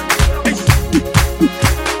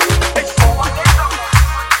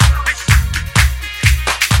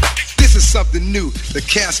 Something new, the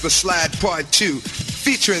Casper Slide Part 2,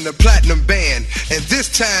 featuring the Platinum Band, and this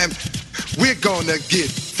time we're gonna get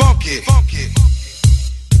funky, funky,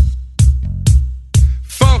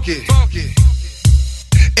 funky, funky.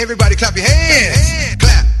 Everybody clap your hands.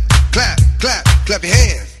 Clap, clap, clap, clap your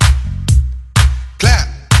hands. Clap,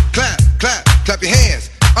 clap, clap, clap your hands.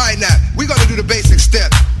 All right, now we're gonna do the basic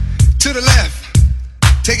step. To the left,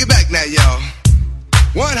 take it back now, y'all.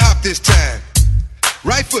 One hop this time.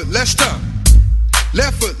 Right foot, let's stomp.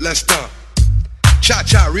 Left foot, let's stomp.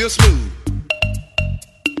 Cha-cha, real smooth.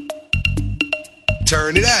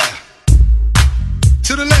 Turn it out.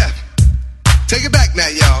 To the left. Take it back now,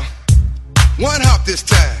 y'all. One hop this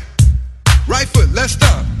time. Right foot, let's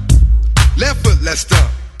stomp. Left foot, let's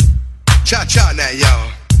stomp. Cha-cha now,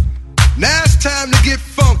 y'all. Now it's time to get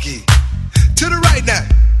funky. To the right now.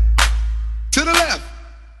 To the left.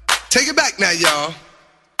 Take it back now, y'all.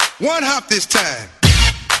 One hop this time.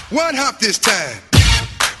 One hop this time.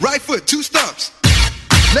 Right foot, 2 stumps.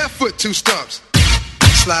 Left foot, 2 stumps.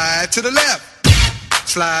 Slide to the left.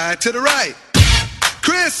 Slide to the right.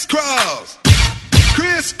 Crisscross.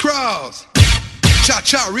 Crisscross.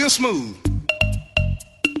 Cha-cha, real smooth.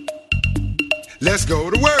 Let's go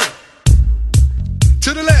to work.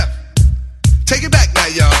 To the left. Take it back now,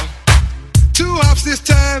 y'all. 2 hops this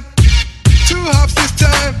time. 2 hops this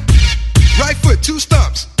time. Right foot, 2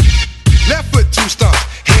 stumps. Left foot, 2 stumps.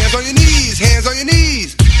 Hands on your knees, hands on your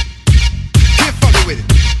knees. Get funky with it.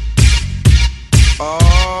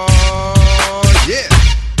 Oh, yeah.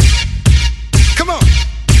 Come on.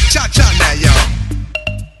 Cha-cha now, y'all.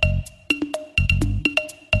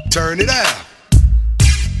 Turn it out.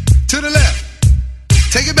 To the left.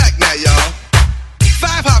 Take it back now, y'all.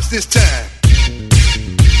 5 hops this time.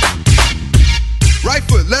 Right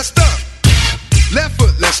foot, let's stomp. Left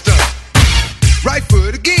foot, let's stomp. Right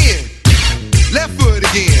foot again. Left foot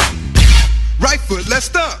again. Right foot, let's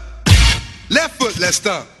stomp. Left foot, let's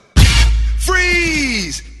stomp.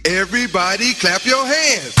 Freeze! Everybody clap your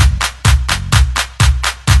hands.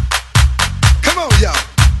 Come on, y'all.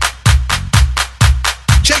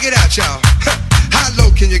 Check it out, y'all. How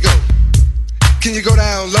low can you go? Can you go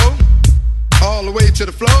down low? All the way to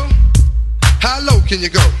the floor? How low can you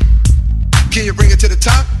go? Can you bring it to the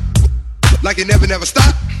top? Like it never, never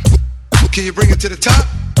stop? Can you bring it to the top?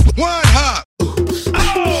 One hop.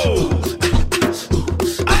 Oh!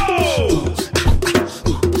 Oh!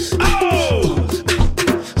 Oh!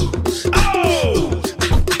 Oh!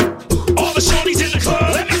 All the shorties in the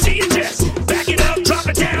club, let me see you just back it up, drop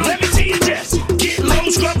it down, let me see you just get low,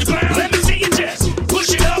 scrub the ground, let me see you just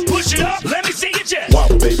push it up, let me see you just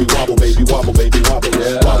wobble, baby, wobble, baby, wobble, baby, wobble,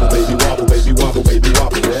 yeah. Wobble, baby, wobble, baby, wobble, baby,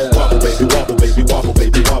 wobble, yeah. Wobble, baby, wobble, baby, wobble,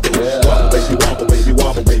 baby, wobble, yeah. Wobble, baby, wobble, baby,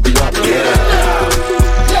 wobble, baby, wobble, yeah.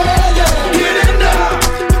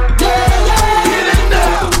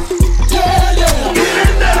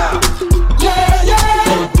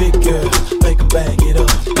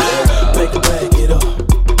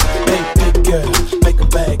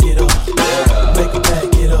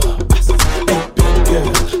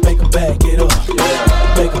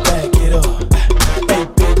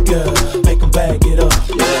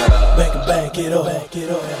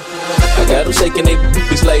 I'm shaking they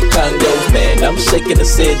boobies like Congos, man. I'm shaking the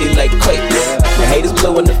city like quakes. The haters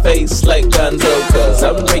blow in the face like Gonzo, cause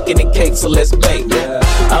I'm breaking the cake, so let's bake.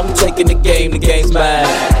 I'm taking the game's mine.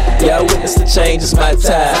 Y'all witness the change, it's my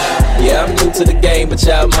time. Yeah, I'm new to the game, but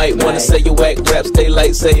y'all might wanna say your whack raps, they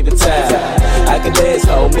like saving time. I can dance,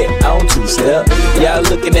 homie, on 2-step. Y'all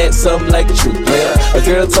looking at something like a true player. A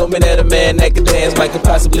girl told me that a man that can dance might could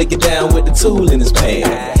possibly get down with the tool in his pants.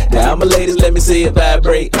 Now I'm a ladies, let me see it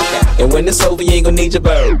vibrate. And when it's over, you ain't gon' need your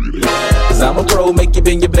bird. Cause I'm a pro, make you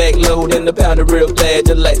bend your back low, then the pound it real bad,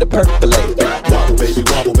 just like the percolate. Wobble, baby,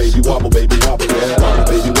 wobble, baby, wobble, baby, wobble, yeah. Wobble,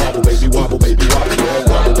 baby, wobble, baby, wobble, baby, wobble, yeah.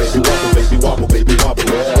 Wobble, baby, wobble, baby, wobble, baby, wobble,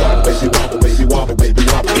 yeah. Wobble, baby, wobble, baby, wobble, baby,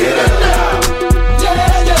 wobble, yeah.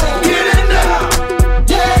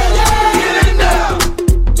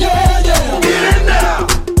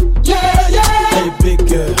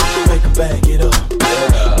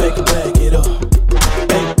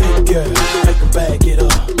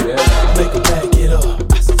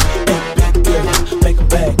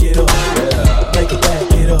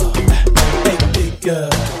 girl,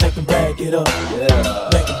 make me back it up. Yeah.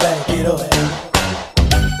 Make me back it up.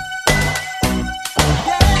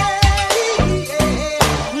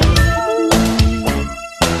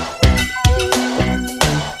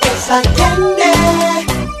 It's like candy.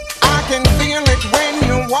 I can feel it when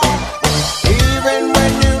you walk, even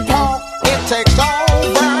when you talk. It takes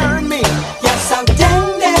over me. You're so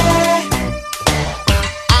dandy.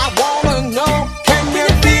 I wanna know, can you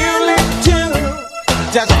feel it too?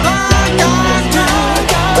 Just like I do.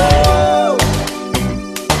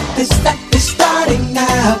 This stuff is starting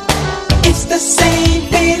now. It's the same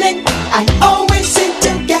feeling I always seem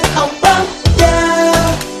to get around you.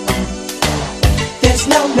 There's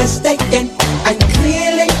no mistaking, I'm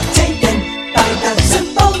clearly taken by the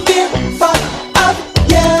simple mere thought of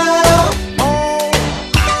you.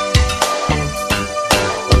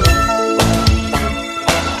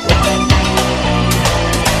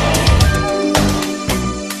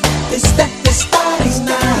 This stuff is starting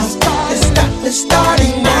now. This stuff is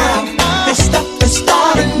starting now. This stuff is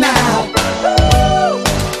starting now.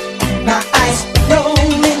 My eyes roll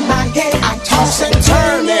in my head. I toss and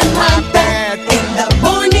turn in my bed. In the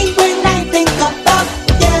morning when I think about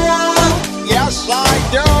you. Yes, I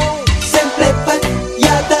do. Simply put,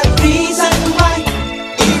 you're the reason why.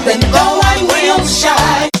 Even though I'm real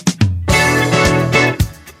shy.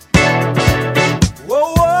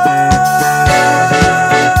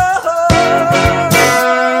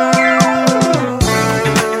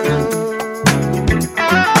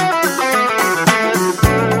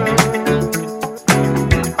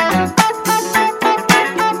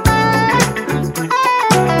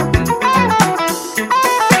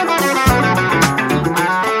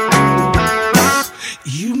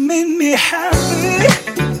 You made me happy.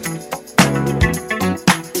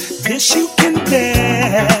 This you can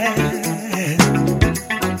bear.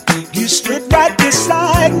 You stood right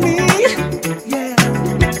beside me, yeah,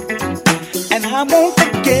 and I won't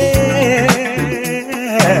forget.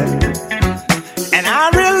 And I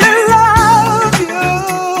really love you.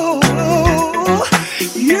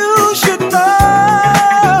 You should know.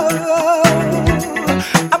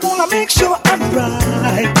 I wanna make sure I'm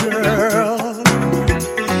right, girl,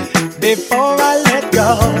 before I let go.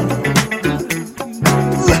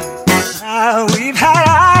 We've had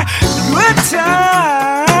our good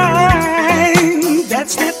time.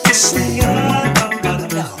 That's not to say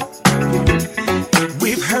no.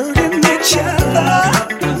 We've hurting each other.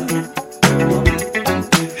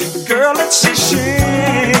 Girl, it's a shame.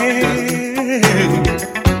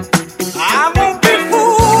 I won't be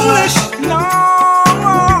foolish, no.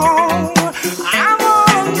 I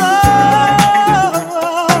wanna know.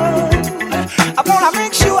 I wanna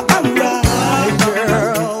make sure I'm right,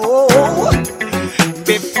 girl,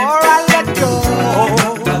 before I let go.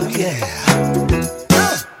 Yeah.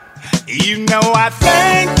 You know I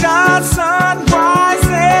thank the sun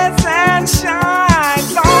rises and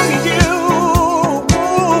shines on you.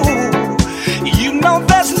 You know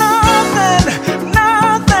there's nothing,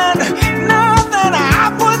 nothing, nothing I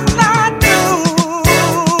would not do.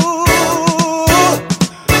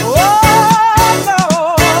 Oh no,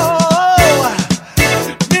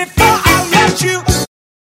 before I let you.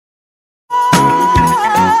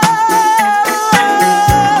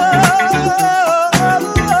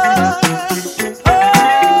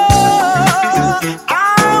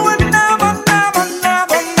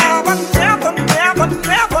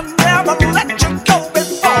 Never let you go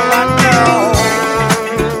before I go.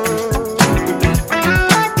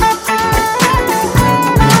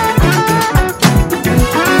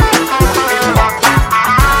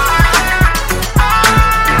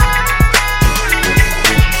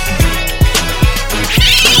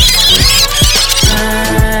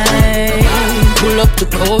 Pull up to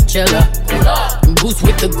Coachella, boots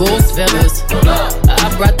with the ghost feathers. I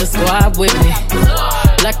brought the squad with me,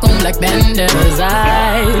 black on black bandanas.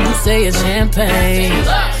 You say it's champagne,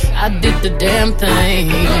 I did the damn thing.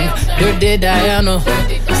 Dirty Diana,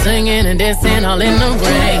 singing and dancing all in the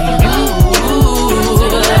rain. Ooh,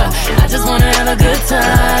 I just wanna have a good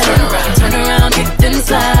time. Turn around, get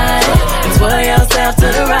inside, and twirl yourself to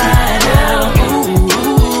the right now.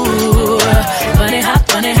 Ooh,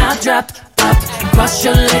 funny how drop, pop, cross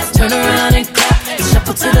your legs, turn around and clap.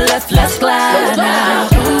 Shuffle to the left, let's glide now.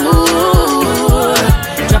 Ooh,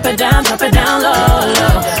 drop it down low,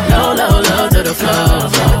 low, low, low, low to the floor.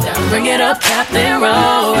 Bring it up, tap then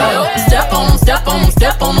roll. Step on them, step on them,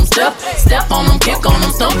 step on them, step on them, kick on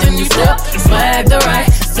them, something you step. Swag the right,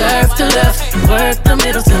 serve to left, work the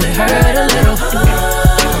middle till it hurt a little.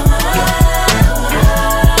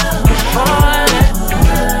 Before I let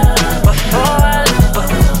go.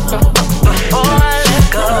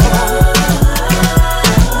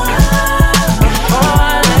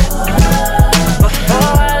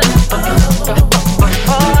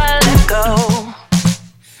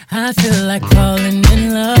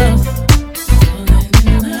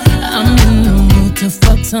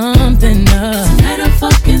 up. Tonight I'm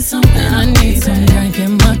fucking something. I need some drink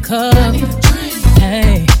in my cup.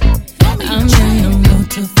 Hey, I'm in the mood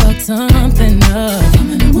to fuck something up.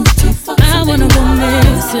 I wanna go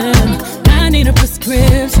missing. I need a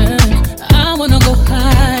prescription. I wanna go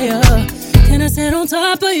higher. Can I sit on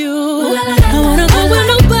top of you? I wanna go where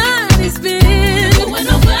nobody's been. Have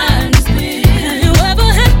you ever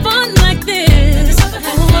had fun like this?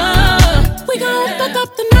 We gon' fuck up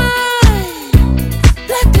the night.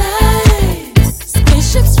 Black lights,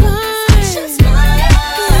 spaceships fly.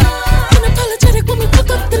 Unapologetic when we fuck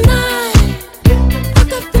up the night.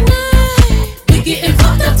 Fuck up the night. We getting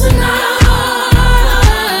fucked up tonight.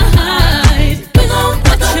 We gon'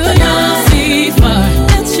 fuck up the night. See far,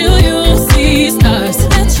 let you see stars.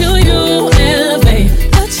 Let you elevate.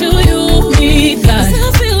 Let you meet God. 'Cause I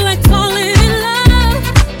feel like falling in love.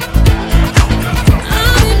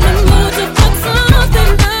 I'm in the mood to fuck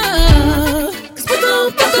something up. 'Cause we gon'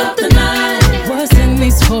 fuck up the night. What's in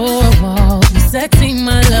these four walls? You sexy,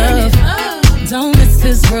 my love. Don't miss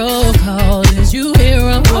this roll call. Did you hear a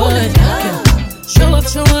word? Show up,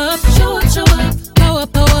 show up, show up, show up. Go up,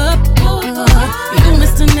 go up. You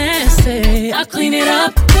Mr. Nasty, I'll clean it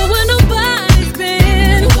up. Go where nobody's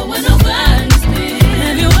been. Go where nobody's been.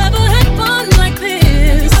 Have you ever had fun like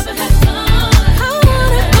this? I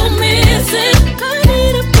wanna go missing. I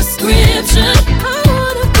need a prescription. I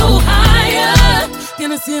wanna go higher.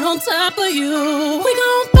 Gonna sit on top of you. We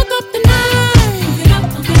gon' fuck up the night.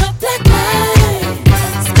 Black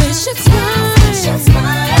lights, spaceships fly.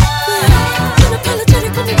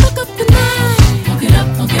 Unapologetic when we fuck up the night. Fuck it up,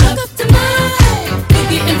 fuck up tonight. We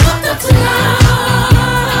getting fucked up tonight.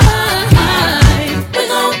 We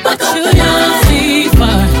gon' fuck up the night. See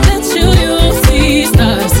far, let you see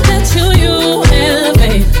stars. Let you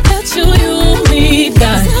elevate. Let you meet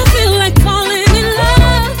God. 'Cause I feel like falling in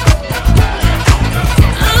love.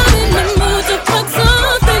 I'm in the mood to fuck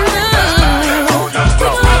something up.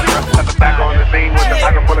 Back on the scene with the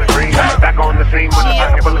pocket full of green. Back on the scene with the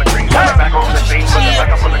pocket full of green. Back on the scene with the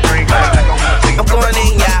pocket full of green. I'm going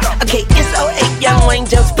in, y'all. Okay, it's 08, young Wayne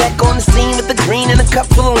jumps back on the scene with the green and a cup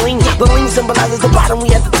full of lean. The lean symbolizes the bottom,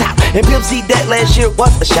 we at the top. And Pimp C that last year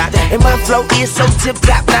was a shot. And my flow is so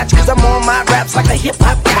tip-top notch, 'cause I'm on my raps like a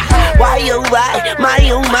hip-hop cop. Why, oh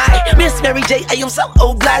my, Miss Mary J, I am so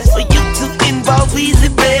obliged for you to involve Weezy,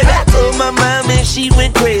 baby. I told my mom and she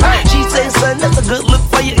went crazy. She said, son, that's a good look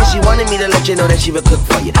for you. And she wanted me to let you know that she would cook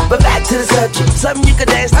for you. But back to the subject, something you could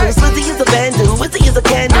dance to. Slizzy is a bandu, Wizzy is a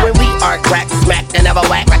can do. And we are crack, smack, and never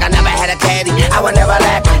whack. Like I never had a caddy, I would never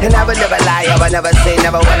lack. And I would never lie, I would never say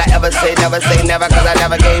never. Will I ever say never, 'cause I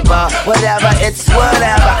never gave up. Whatever, it's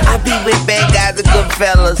whatever. I be with bad guys and good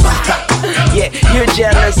fellas. Yeah, you're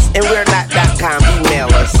jealous, and we're not .com, email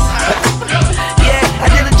us. Yeah, I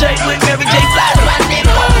did a joint with Mary J. Blige, my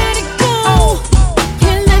nigga.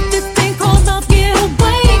 Can't let this thing called love get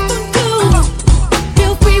away from you.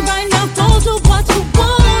 Feel free right now, go do what you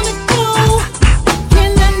wanna do.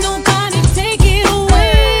 Can't let nobody take it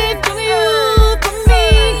away from you, from me,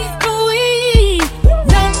 from we.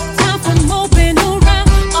 No time for moping around.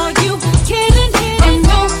 Are you kidding? And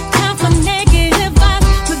no time for negative vibes,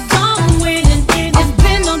 'cause I'm winning. It's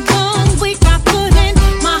been a long week, I put in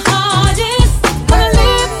my hardest. Wanna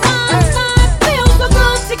live my life.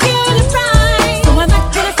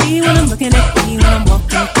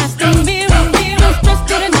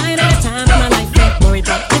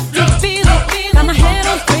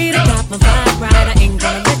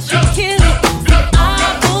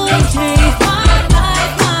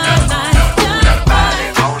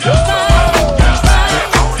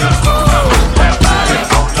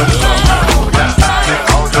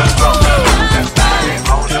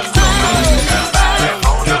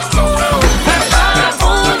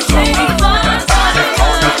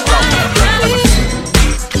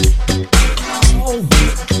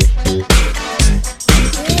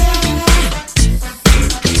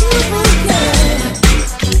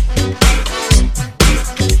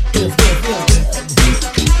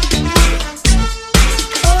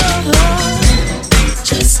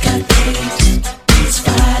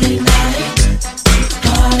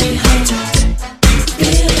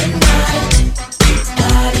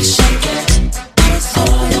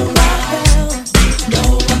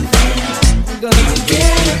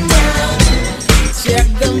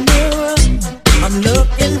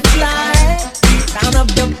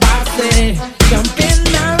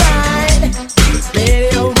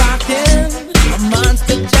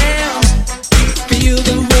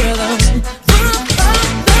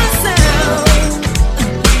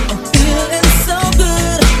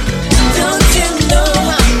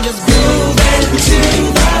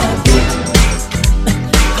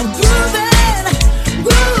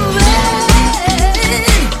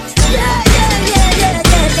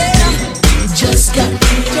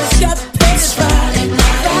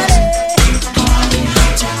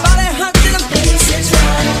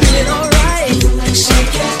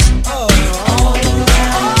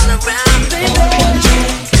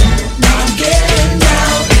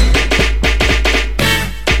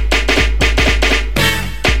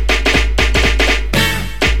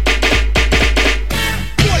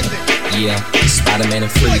 Yeah, Spider-Man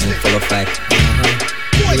and freezing, full effect.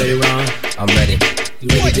 You ready, Ron? I'm ready. You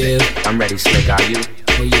ready, Dave? I'm ready, Slick, are you?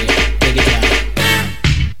 Oh yeah, take it down.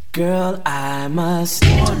 Girl, I must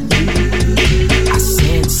warn you, I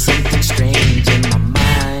sense something strange in my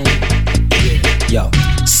mind. Yo,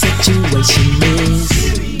 situation is,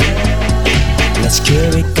 let's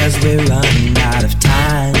cure it cause we're running out of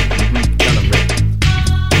time.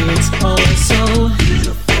 It's all so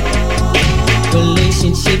beautiful,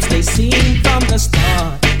 relationships they seem from the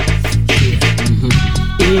start.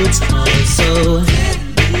 It's all so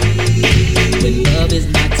when love is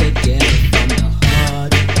not together from the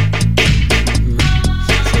heart.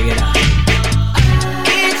 Check it out.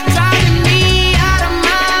 It's driving me out of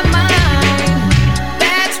my mind.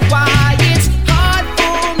 That's why it's hard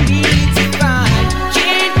for me to find.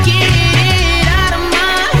 Can't get it out of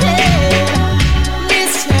my head.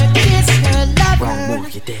 Miss her, kiss her, love her. Wrong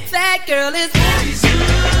move, you're dead. That girl is poison.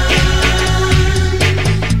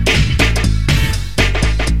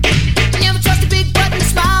 Never trust a big button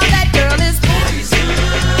smile. That girl is poison.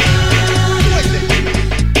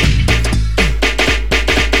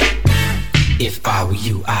 If I were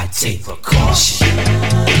you, I'd take precaution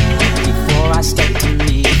before I step to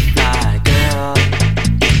meet a fly girl.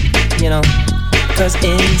 You know, cause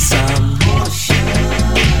in some portion,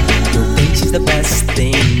 you'll think she's the best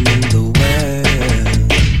thing in the world.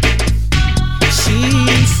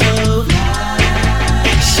 She's so fly,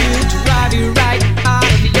 she'll drive you right out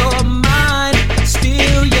of your mind,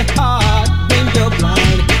 steal your heart when you're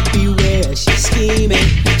blind. Beware, she's scheming,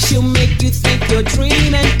 she'll make you think you're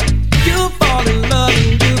dreaming. You'll fall in love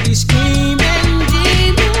and you'll be screaming,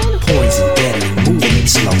 demon. Poison, deadly, moving it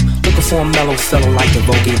slow. Looking for a mellow fellow like the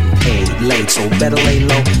vote, getting paid late, so better lay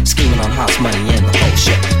low. Scheming on house money and the whole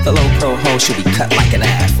shit. The low pro hoe should be cut like an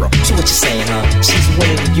afro. So what you saying, huh? She's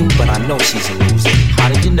winning to you, but I know she's a loser. How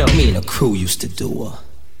did you know? Me and the crew used to do her.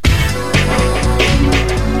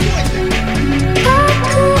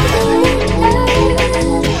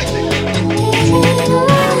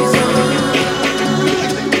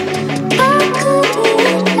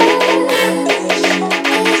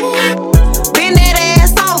 Bend that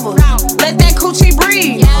ass over, let that coochie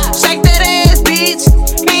breathe. Shake that ass, bitch.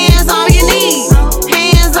 Hands on your knees,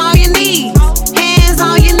 hands on your knees, hands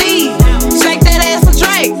on your knees. Shake that ass for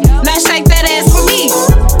Drake, now shake that ass for me.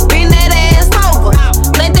 Bend that ass over,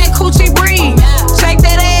 let that coochie breathe. Shake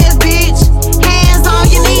that ass, bitch. Hands on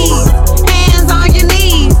your knees, hands on your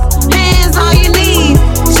knees, hands on your knees.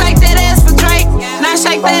 Shake that ass for Drake, now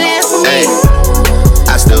shake that ass for me.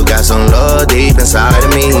 I still got some love deep inside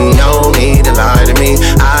of me. No need to lie to me.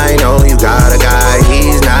 I know you got a guy,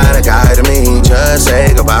 he's not a guy to me. Just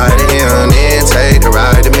say goodbye to him, then take a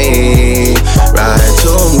ride to me. Ride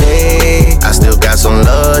to me. I still got some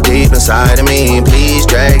love deep inside of me. Please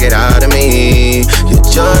drag it out of me. You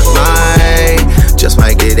just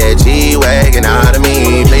might get that G-Wagon out of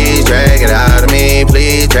me. Please drag it out of me.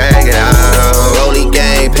 Please drag it out. Rolly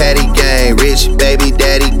gang, patty gang, rich baby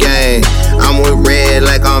daddy gang. I'm with Red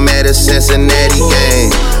like I'm at a Cincinnati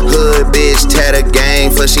game. Hood bitch tatter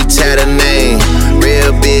gang, for she tatter name.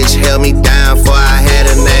 Real bitch held me down for I had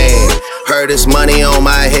a name. Heard this money on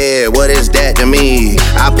my head, what is that to me?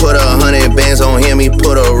 I put 100 bands on him, he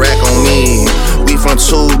put a rack on me. We from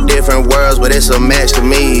two different worlds, but it's a match to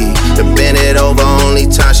me. To bend it over, only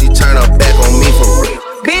time she turn her back on me for real.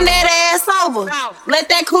 Bend that ass over, let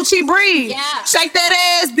that coochie breathe. Shake that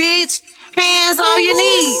ass, bitch. Hands on your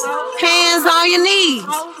knees, hands on your knees,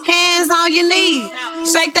 hands on your knees.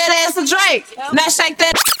 Shake that ass for Drake, now shake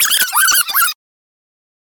that.